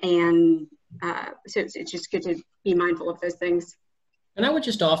 So it's just good to be mindful of those things. And I would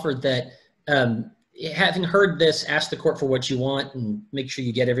just offer that having heard this, ask the court for what you want and make sure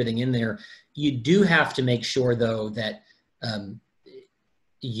you get everything in there. You do have to make sure, though, that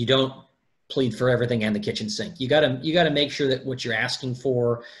you don't plead for everything and the kitchen sink. You gotta make sure that what you're asking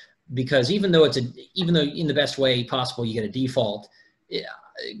for, because even though in the best way possible you get a default,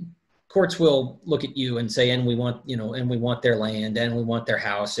 courts will look at you and say, and we want their land and we want their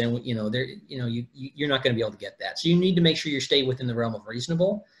house, and you're not going to be able to get that. So you need to make sure you stay within the realm of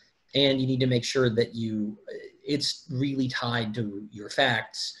reasonable. And you need to make sure that it's really tied to your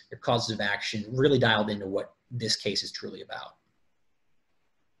facts, your causes of action, really dialed into what this case is truly about.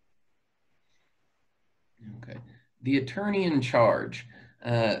 Okay. The attorney in charge.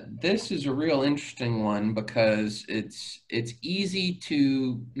 This is a real interesting one because it's easy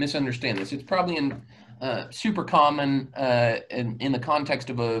to misunderstand this. It's probably super common in the context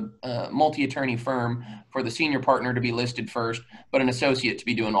of a multi-attorney firm for the senior partner to be listed first, but an associate to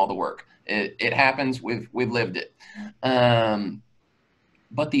be doing all the work. It happens. We've lived it.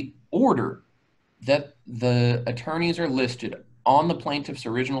 But the order that the attorneys are listed on the plaintiff's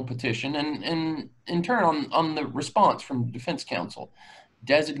original petition and in turn on the response from defense counsel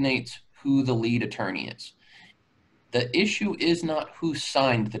designates who the lead attorney is. The issue is not who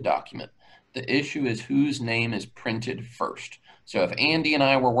signed the document. The issue is whose name is printed first. So if Andy and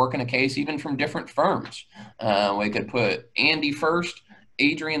I were working a case, even from different firms, we could put Andy first,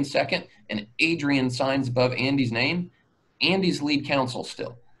 Adrian second, and Adrian signs above Andy's name. Andy's lead counsel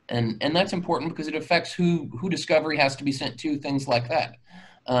still. And that's important because it affects who discovery has to be sent to, things like that.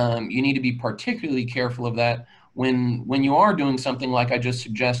 You need to be particularly careful of that when you are doing something like I just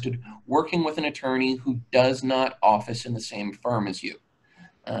suggested, working with an attorney who does not office in the same firm as you.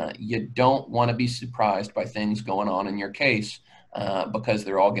 You don't want to be surprised by things going on in your case because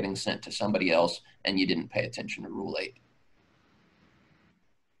they're all getting sent to somebody else and you didn't pay attention to Rule 8.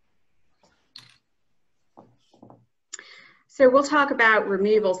 So we'll talk about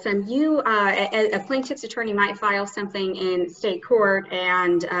removal. Some a plaintiff's attorney might file something in state court,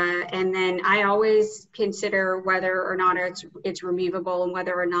 and then I always consider whether or not it's removable and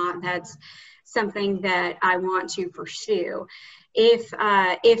whether or not that's something that I want to pursue. If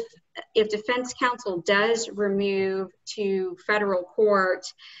defense counsel does remove to federal court,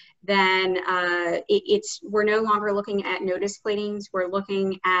 then we're no longer looking at notice pleadings. We're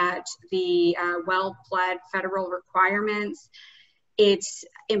looking at the well-pled federal requirements. It's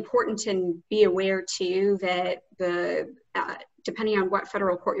important to be aware too that depending on what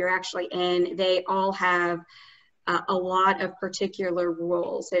federal court you're actually in, they all have a lot of particular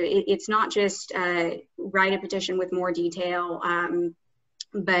rules. So it's not just write a petition with more detail,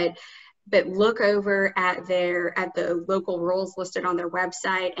 but look over at the local rules listed on their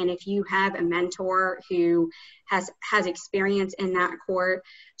website. And if you have a mentor who has experience in that court,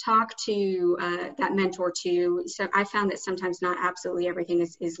 talk to that mentor too. So I found that sometimes not absolutely everything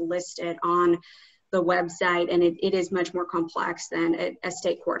is listed on the website, and it is much more complex than a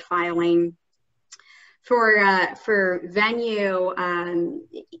state court filing. For venue,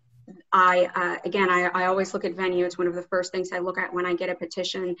 I always look at venue. It's one of the first things I look at when I get a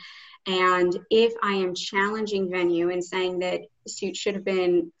petition. And if I am challenging venue and saying that suit should have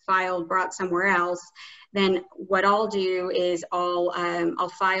been brought somewhere else, then what I'll do is I'll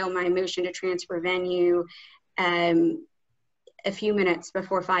file my motion to transfer venue a few minutes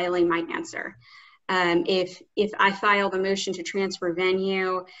before filing my answer. If I file the motion to transfer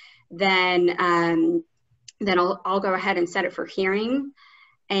venue, then I'll go ahead and set it for hearing.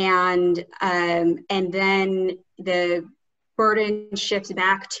 And then the burden shifts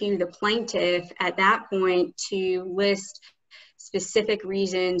back to the plaintiff at that point to list specific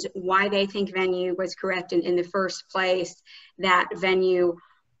reasons why they think venue was correct in the first place, that venue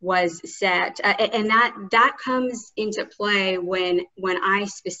was set. And that comes into play when I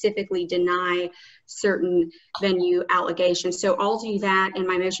specifically deny certain venue allegations. So I'll do that in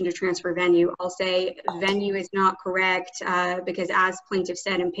my motion to transfer venue. I'll say venue is not correct because as plaintiff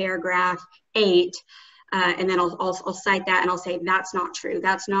said in paragraph 8, and then I'll cite that and I'll say that's not true.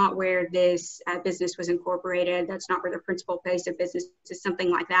 That's not where this business was incorporated. That's not where the principal place of business is,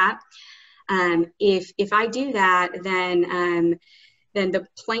 something like that. If I do that, then the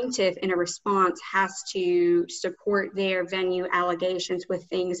plaintiff in a response has to support their venue allegations with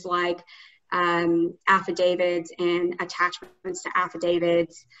things like affidavits and attachments to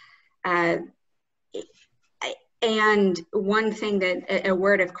affidavits. And one thing that, a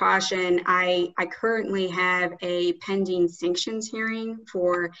word of caution, I currently have a pending sanctions hearing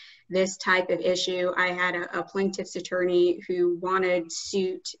for this type of issue. I had a plaintiff's attorney who wanted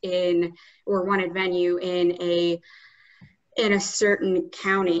wanted venue in a certain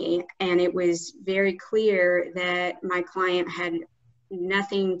county, and it was very clear that my client had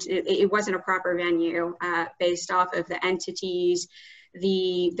it wasn't a proper venue based off of the entities.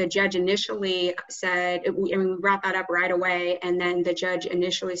 The judge initially said, and we wrapped that up right away, and then the judge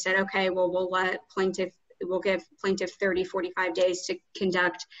initially said, okay, well, we'll give plaintiff 30-45 days to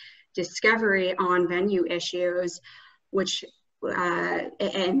conduct discovery on venue issues, which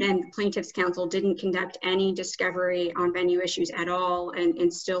and then plaintiff's counsel didn't conduct any discovery on venue issues at all,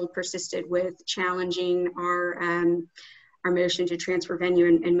 and still persisted with challenging our motion to transfer venue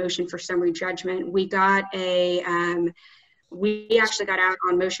and motion for summary judgment. We actually got out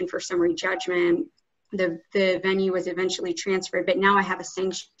on motion for summary judgment. The venue was eventually transferred, but now I have a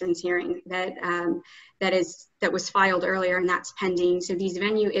sanctions hearing that was filed earlier, and that's pending. So these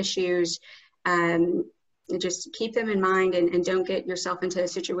venue issues, just keep them in mind and don't get yourself into a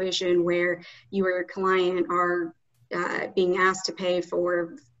situation where you or your client are being asked to pay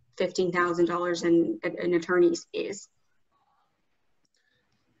for $15,000 in an attorney's fees.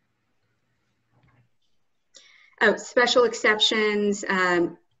 Oh, special exceptions.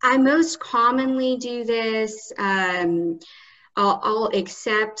 I most commonly do this. I'll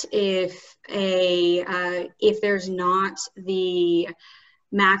accept if there's not the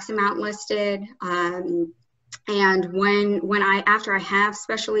max amount listed. And after I have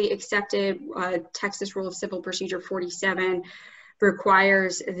specially accepted, Texas Rule of Civil Procedure 47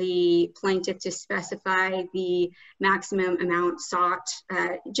 requires the plaintiff to specify the maximum amount sought.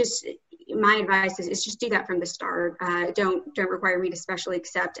 My advice is just do that from the start. Don't require me to specially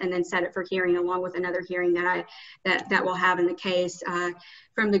accept and then set it for hearing along with another hearing that we'll have in the case.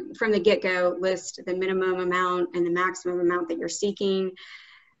 From the get-go, list the minimum amount and the maximum amount that you're seeking.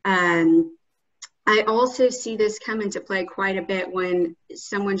 I also see this come into play quite a bit when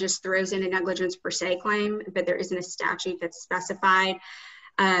someone just throws in a negligence per se claim, but there isn't a statute that's specified.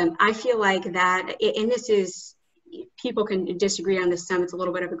 I feel like that, and this is, people can disagree on this some, it's a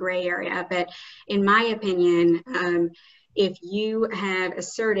little bit of a gray area, but in my opinion, if you have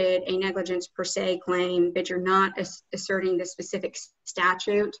asserted a negligence per se claim, but you're not asserting the specific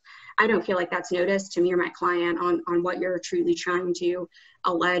statute, I don't feel like that's notice to me or my client on what you're truly trying to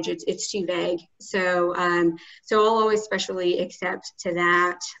allege. It's too vague. So, so I'll always specially accept to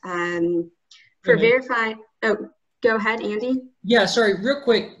that. For verified, oh, go ahead, Andy. Yeah, sorry, real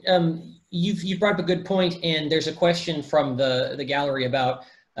quick. You've brought up a good point, and there's a question from the gallery about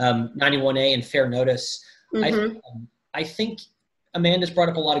 91A and fair notice. Mm-hmm. I think Amanda's brought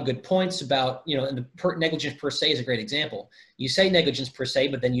up a lot of good points about, you know, and the negligence per se is a great example. You say negligence per se,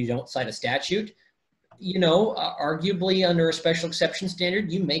 but then you don't cite a statute. You know, arguably under a special exception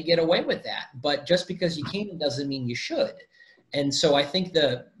standard, you may get away with that. But just because you can doesn't mean you should. And so I think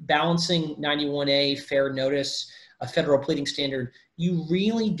the balancing 91A, fair notice, a federal pleading standard, you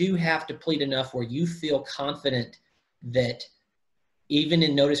really do have to plead enough where you feel confident that even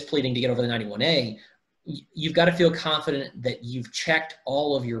in notice pleading to get over the 91A, you've got to feel confident that you've checked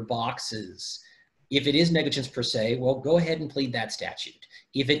all of your boxes. If it is negligence per se, well, go ahead and plead that statute.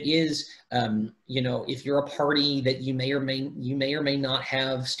 If it is, you know, if you're a party that you may or may not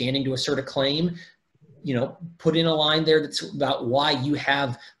have standing to assert a claim, you know, put in a line there that's about why you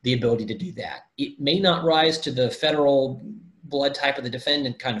have the ability to do that. It may not rise to the federal blood type of the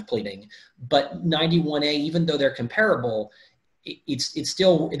defendant kind of pleading, but 91A, even though they're comparable, it's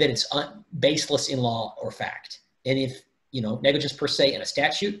still that it's baseless in law or fact. And if, you know, negligence per se in a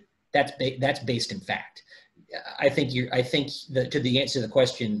statute, that's based in fact. I think to the answer to the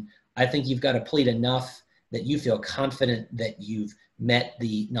question, I think you've got to plead enough that you feel confident that you've met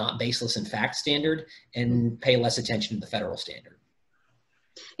the not baseless in fact standard and pay less attention to the federal standard.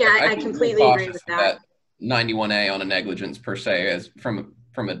 Yeah, I completely agree with that. 91A on a negligence per se as from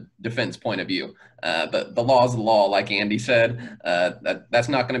a defense point of view. The law is the law, like Andy said. That's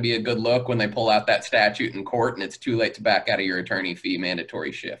not going to be a good look when they pull out that statute in court and it's too late to back out of your attorney fee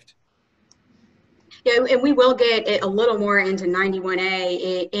mandatory shift. Yeah, and we will get a little more into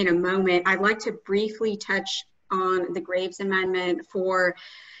 91A in a moment. I'd like to briefly touch on the Graves Amendment for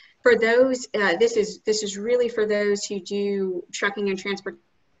those. This is really for those who do trucking and transport.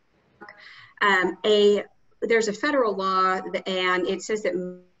 There's a federal law, and it says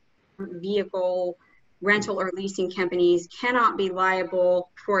that vehicle rental or leasing companies cannot be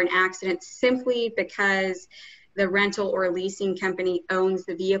liable for an accident simply because the rental or leasing company owns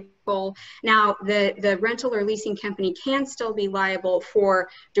the vehicle. Now, the rental or leasing company can still be liable for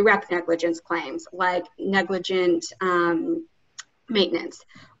direct negligence claims like negligent maintenance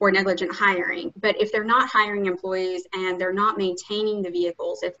or negligent hiring. But if they're not hiring employees and they're not maintaining the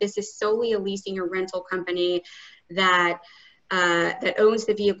vehicles, if this is solely a leasing or rental company that owns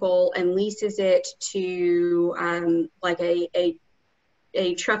the vehicle and leases it to like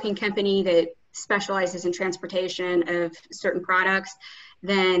a trucking company that specializes in transportation of certain products,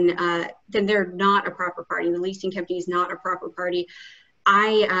 then they're not a proper party. The leasing company is not a proper party.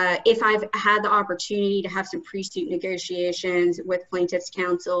 If I've had the opportunity to have some pre-suit negotiations with plaintiff's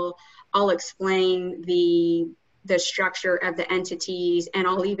counsel, I'll explain the structure of the entities, and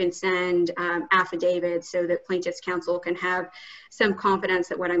I'll even send affidavits so that plaintiff's counsel can have some confidence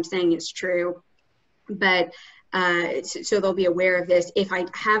that what I'm saying is true. But so they'll be aware of this. If I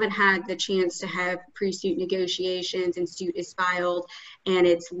haven't had the chance to have pre-suit negotiations and suit is filed and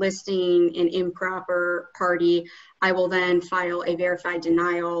it's listing an improper party, I will then file a verified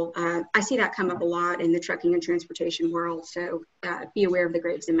denial. I see that come up a lot in the trucking and transportation world, so be aware of the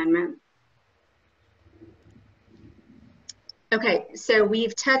Graves Amendment. Okay, so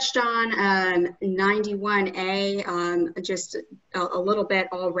we've touched on 91A just a little bit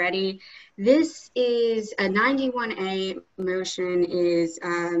already. This is a 91A motion is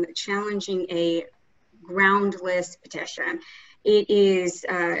challenging a groundless petition. It is,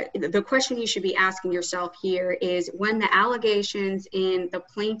 the question you should be asking yourself here is, when the allegations in the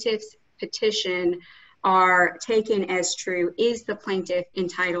plaintiff's petition are taken as true, is the plaintiff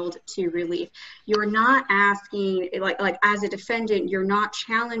entitled to relief? You're not asking, like as a defendant, you're not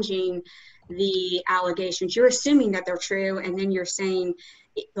challenging the allegations. You're assuming that they're true, and then you're saying,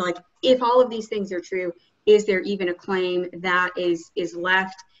 like, if all of these things are true, is there even a claim that is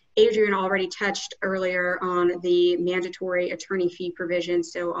left? Adrian already touched earlier on the mandatory attorney fee provision,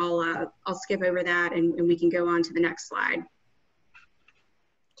 so I'll skip over that and we can go on to the next slide.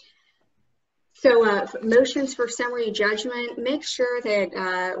 So motions for summary judgment, make sure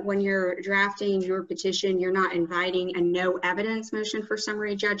that when you're drafting your petition, you're not inviting a no evidence motion for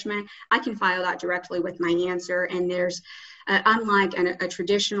summary judgment. I can file that directly with my answer, and there's, unlike a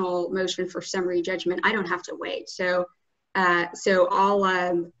traditional motion for summary judgment, I don't have to wait. So, I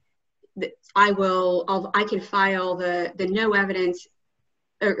can file the no evidence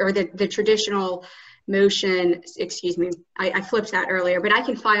or the traditional motion, excuse me, I flipped that earlier, but I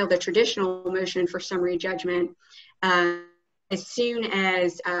can file the traditional motion for summary judgment as soon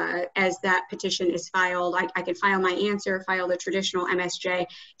as that petition is filed. I can file my answer, file the traditional MSJ.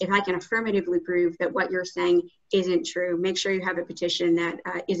 If I can affirmatively prove that what you're saying isn't true, make sure you have a petition that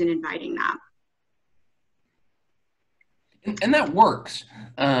isn't inviting that. And that works.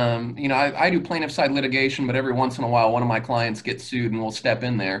 You know, I do plaintiff side litigation, but every once in a while, one of my clients gets sued and we'll step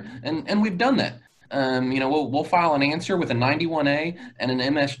in there. And we've done that. You know, we'll file an answer with a 91A and an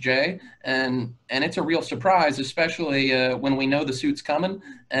MSJ, and it's a real surprise, especially when we know the suit's coming,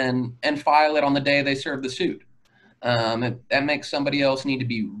 and file it on the day they serve the suit. That makes somebody else need to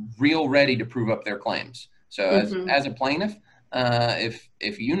be real ready to prove up their claims. So as a plaintiff,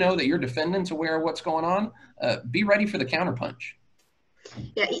 if you know that your defendant's aware of what's going on, be ready for the counterpunch.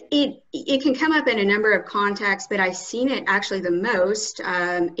 Yeah, it can come up in a number of contexts, but I've seen it actually the most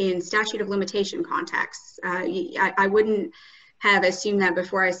in statute of limitation contexts. I wouldn't have assumed that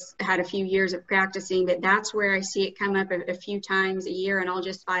before I had a few years of practicing, but that's where I see it come up a few times a year, and I'll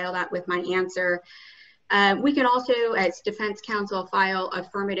just file that with my answer. We can also, as defense counsel, file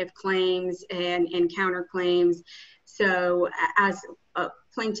affirmative claims and counterclaims. So as a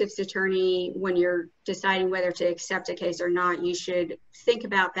plaintiff's attorney, when you're deciding whether to accept a case or not, you should think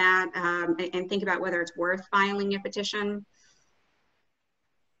about that and think about whether it's worth filing a petition.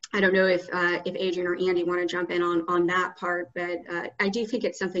 I don't know if Adrian or Andy want to jump in on that part, but I do think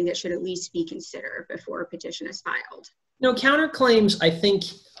it's something that should at least be considered before a petition is filed. No, counterclaims, I think,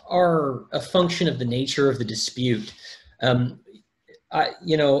 are a function of the nature of the dispute.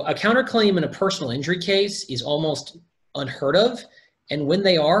 You know, a counterclaim in a personal injury case is almost unheard of. And when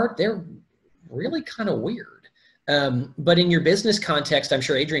they are, they're really kind of weird. But in your business context, I'm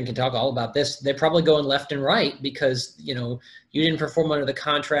sure Adrian can talk all about this. They're probably going left and right because, you know, you didn't perform under the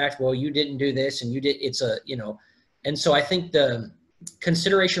contract. Well, you didn't do this and you did, you know, and so I think the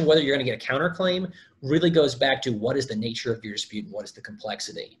consideration whether you're going to get a counterclaim really goes back to what is the nature of your dispute and what is the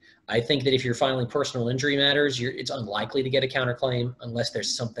complexity. I think that if you're filing personal injury matters, it's unlikely to get a counterclaim unless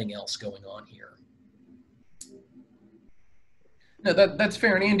there's something else going on here. No, that's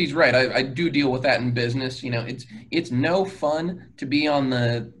fair, and Andy's right. I do deal with that in business. You know, it's no fun to be on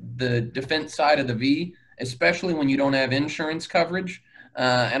the defense side of the V, especially when you don't have insurance coverage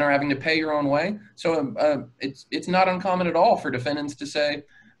and are having to pay your own way. So it's not uncommon at all for defendants to say,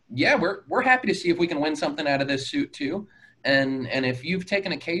 yeah, we're happy to see if we can win something out of this suit too. And if you've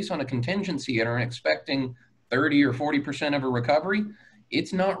taken a case on a contingency and are expecting 30 or 40% of a recovery,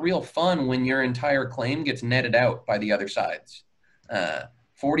 it's not real fun when your entire claim gets netted out by the other sides.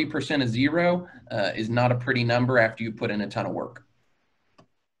 40% of zero is not a pretty number after you put in a ton of work.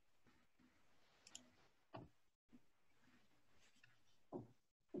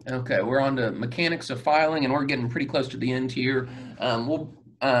 Okay, we're on to mechanics of filing, and we're getting pretty close to the end here.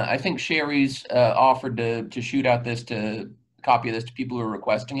 I think Sherry's offered to shoot out copy of this to people who are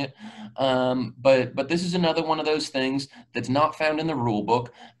requesting it. But this is another one of those things that's not found in the rule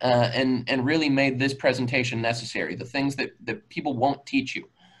book and really made this presentation necessary. The things that people won't teach you.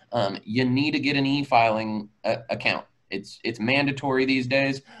 You need to get an e-filing account. It's mandatory these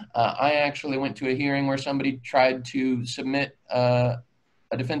days. I actually went to a hearing where somebody tried to submit a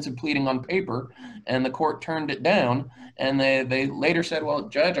defensive pleading on paper, and the court turned it down. And they later said, well,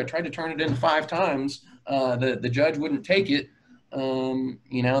 Judge, I tried to turn it in 5 times. The judge wouldn't take it.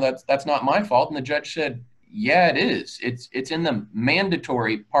 You know, that's not my fault. And the judge said, yeah, it is. It's in the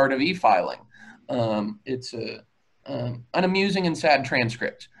mandatory part of e-filing. It's an amusing and sad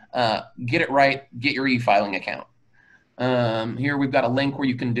transcript. Get it right. Get your e-filing account. Here we've got a link where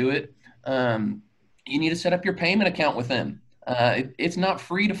you can do it. You need to set up your payment account with them. It's not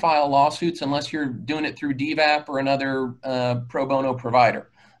free to file lawsuits unless you're doing it through DVAP or another pro bono provider.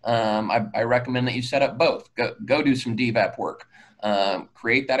 I recommend that you set up both. Go do some DVAP work.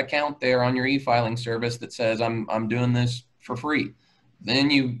 Create that account there on your e-filing service that says I'm doing this for free. Then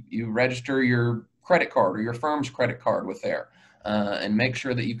you register your credit card or your firm's credit card with there, and make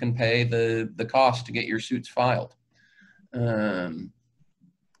sure that you can pay the cost to get your suits filed.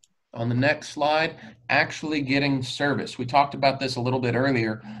 On the next slide, actually getting service. We talked about this a little bit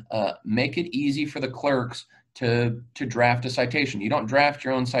earlier. Make it easy for the clerks to draft a citation. You don't draft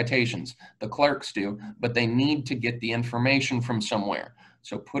your own citations. The clerks do, but they need to get the information from somewhere.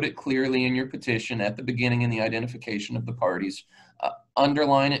 So put it clearly in your petition at the beginning in the identification of the parties.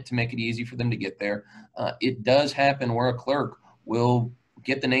 Underline it to make it easy for them to get there. It does happen where a clerk will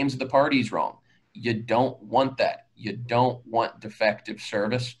get the names of the parties wrong. You don't want that. You don't want defective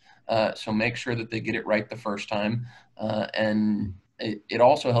service. So make sure that they get it right the first time. And it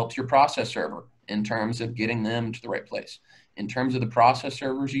also helps your process server in terms of getting them to the right place. In terms of the process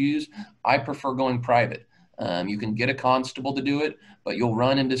servers you use, I prefer going private. You can get a constable to do it, but you'll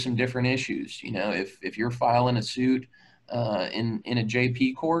run into some different issues. You know, if you're filing a suit in a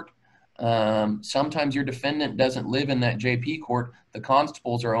JP court, sometimes your defendant doesn't live in that JP court. The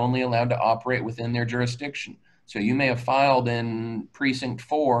constables are only allowed to operate within their jurisdiction. So you may have filed in precinct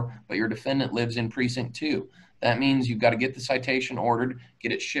 4, but your defendant lives in precinct 2. That means you've got to get the citation ordered,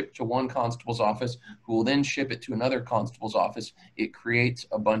 get it shipped to one constable's office, who will then ship it to another constable's office. It creates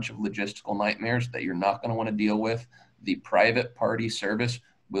a bunch of logistical nightmares that you're not going to want to deal with. The private party service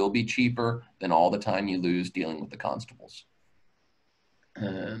will be cheaper than all the time you lose dealing with the constables.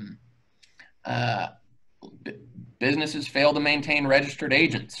 Businesses fail to maintain registered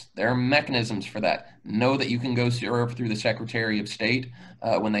agents. There are mechanisms for that. Know that you can go serve through the Secretary of State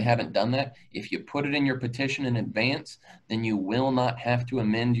when they haven't done that. If you put it in your petition in advance, then you will not have to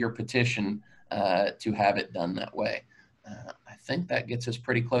amend your petition to have it done that way. I think that gets us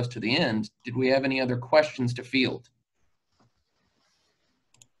pretty close to the end. Did we have any other questions to field?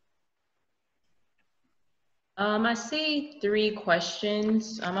 I see 3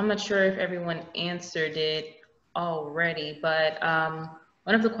 questions. I'm not sure if everyone answered it already, but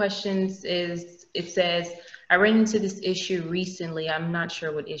one of the questions is, it says, I ran into this issue recently. I'm not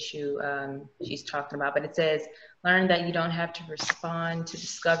sure what issue she's talking about, but it says, learn that you don't have to respond to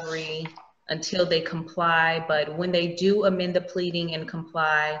discovery until they comply, but when they do amend the pleading and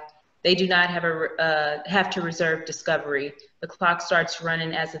comply, they do not have to reserve discovery. The clock starts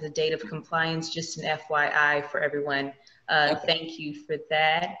running as of the date of compliance, just an FYI for everyone. Thank you for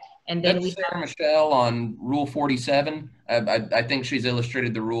that. And then we have Michelle on Rule 47. I think she's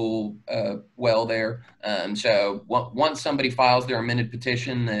illustrated the rule well there. So once somebody files their amended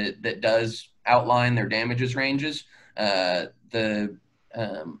petition that does outline their damages ranges, the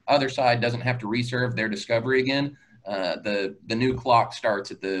other side doesn't have to reserve their discovery again. The new clock starts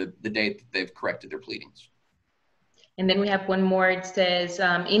at the date that they've corrected their pleadings. And then we have one more. It says,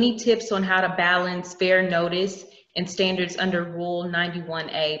 any tips on how to balance fair notice and standards under Rule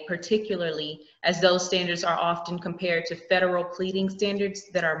 91A, particularly as those standards are often compared to federal pleading standards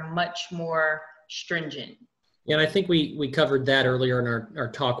that are much more stringent? Yeah, and I think we covered that earlier in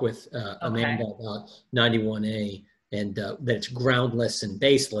our talk with Amanda about 91A, and that it's groundless and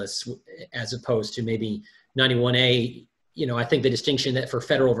baseless, as opposed to maybe 91A. You know, I think the distinction that for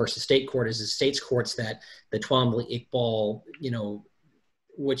federal versus state court is the state's courts that the Twombly-Iqbal, you know,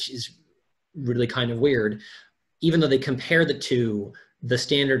 which is really kind of weird. Even though they compare the two, the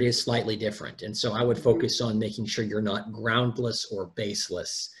standard is slightly different. And so I would focus on making sure you're not groundless or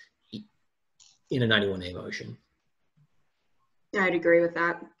baseless in a 91A motion. Yeah, I'd agree with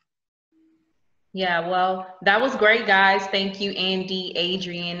that. Yeah, well, that was great, guys. Thank you, Andy,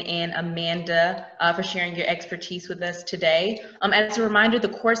 Adrian, and Amanda for sharing your expertise with us today. As a reminder, the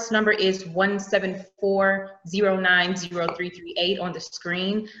course number is 174090338 on the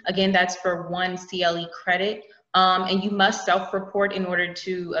screen. Again, that's for 1 CLE credit. And you must self-report in order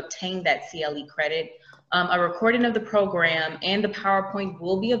to obtain that CLE credit. A recording of the program and the PowerPoint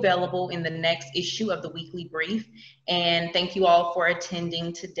will be available in the next issue of the weekly brief. And thank you all for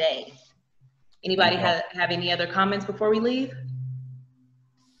attending today. Anybody have any other comments before we leave?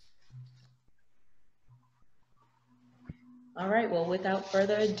 All right, well, without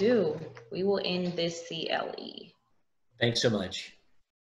further ado, we will end this CLE. Thanks so much.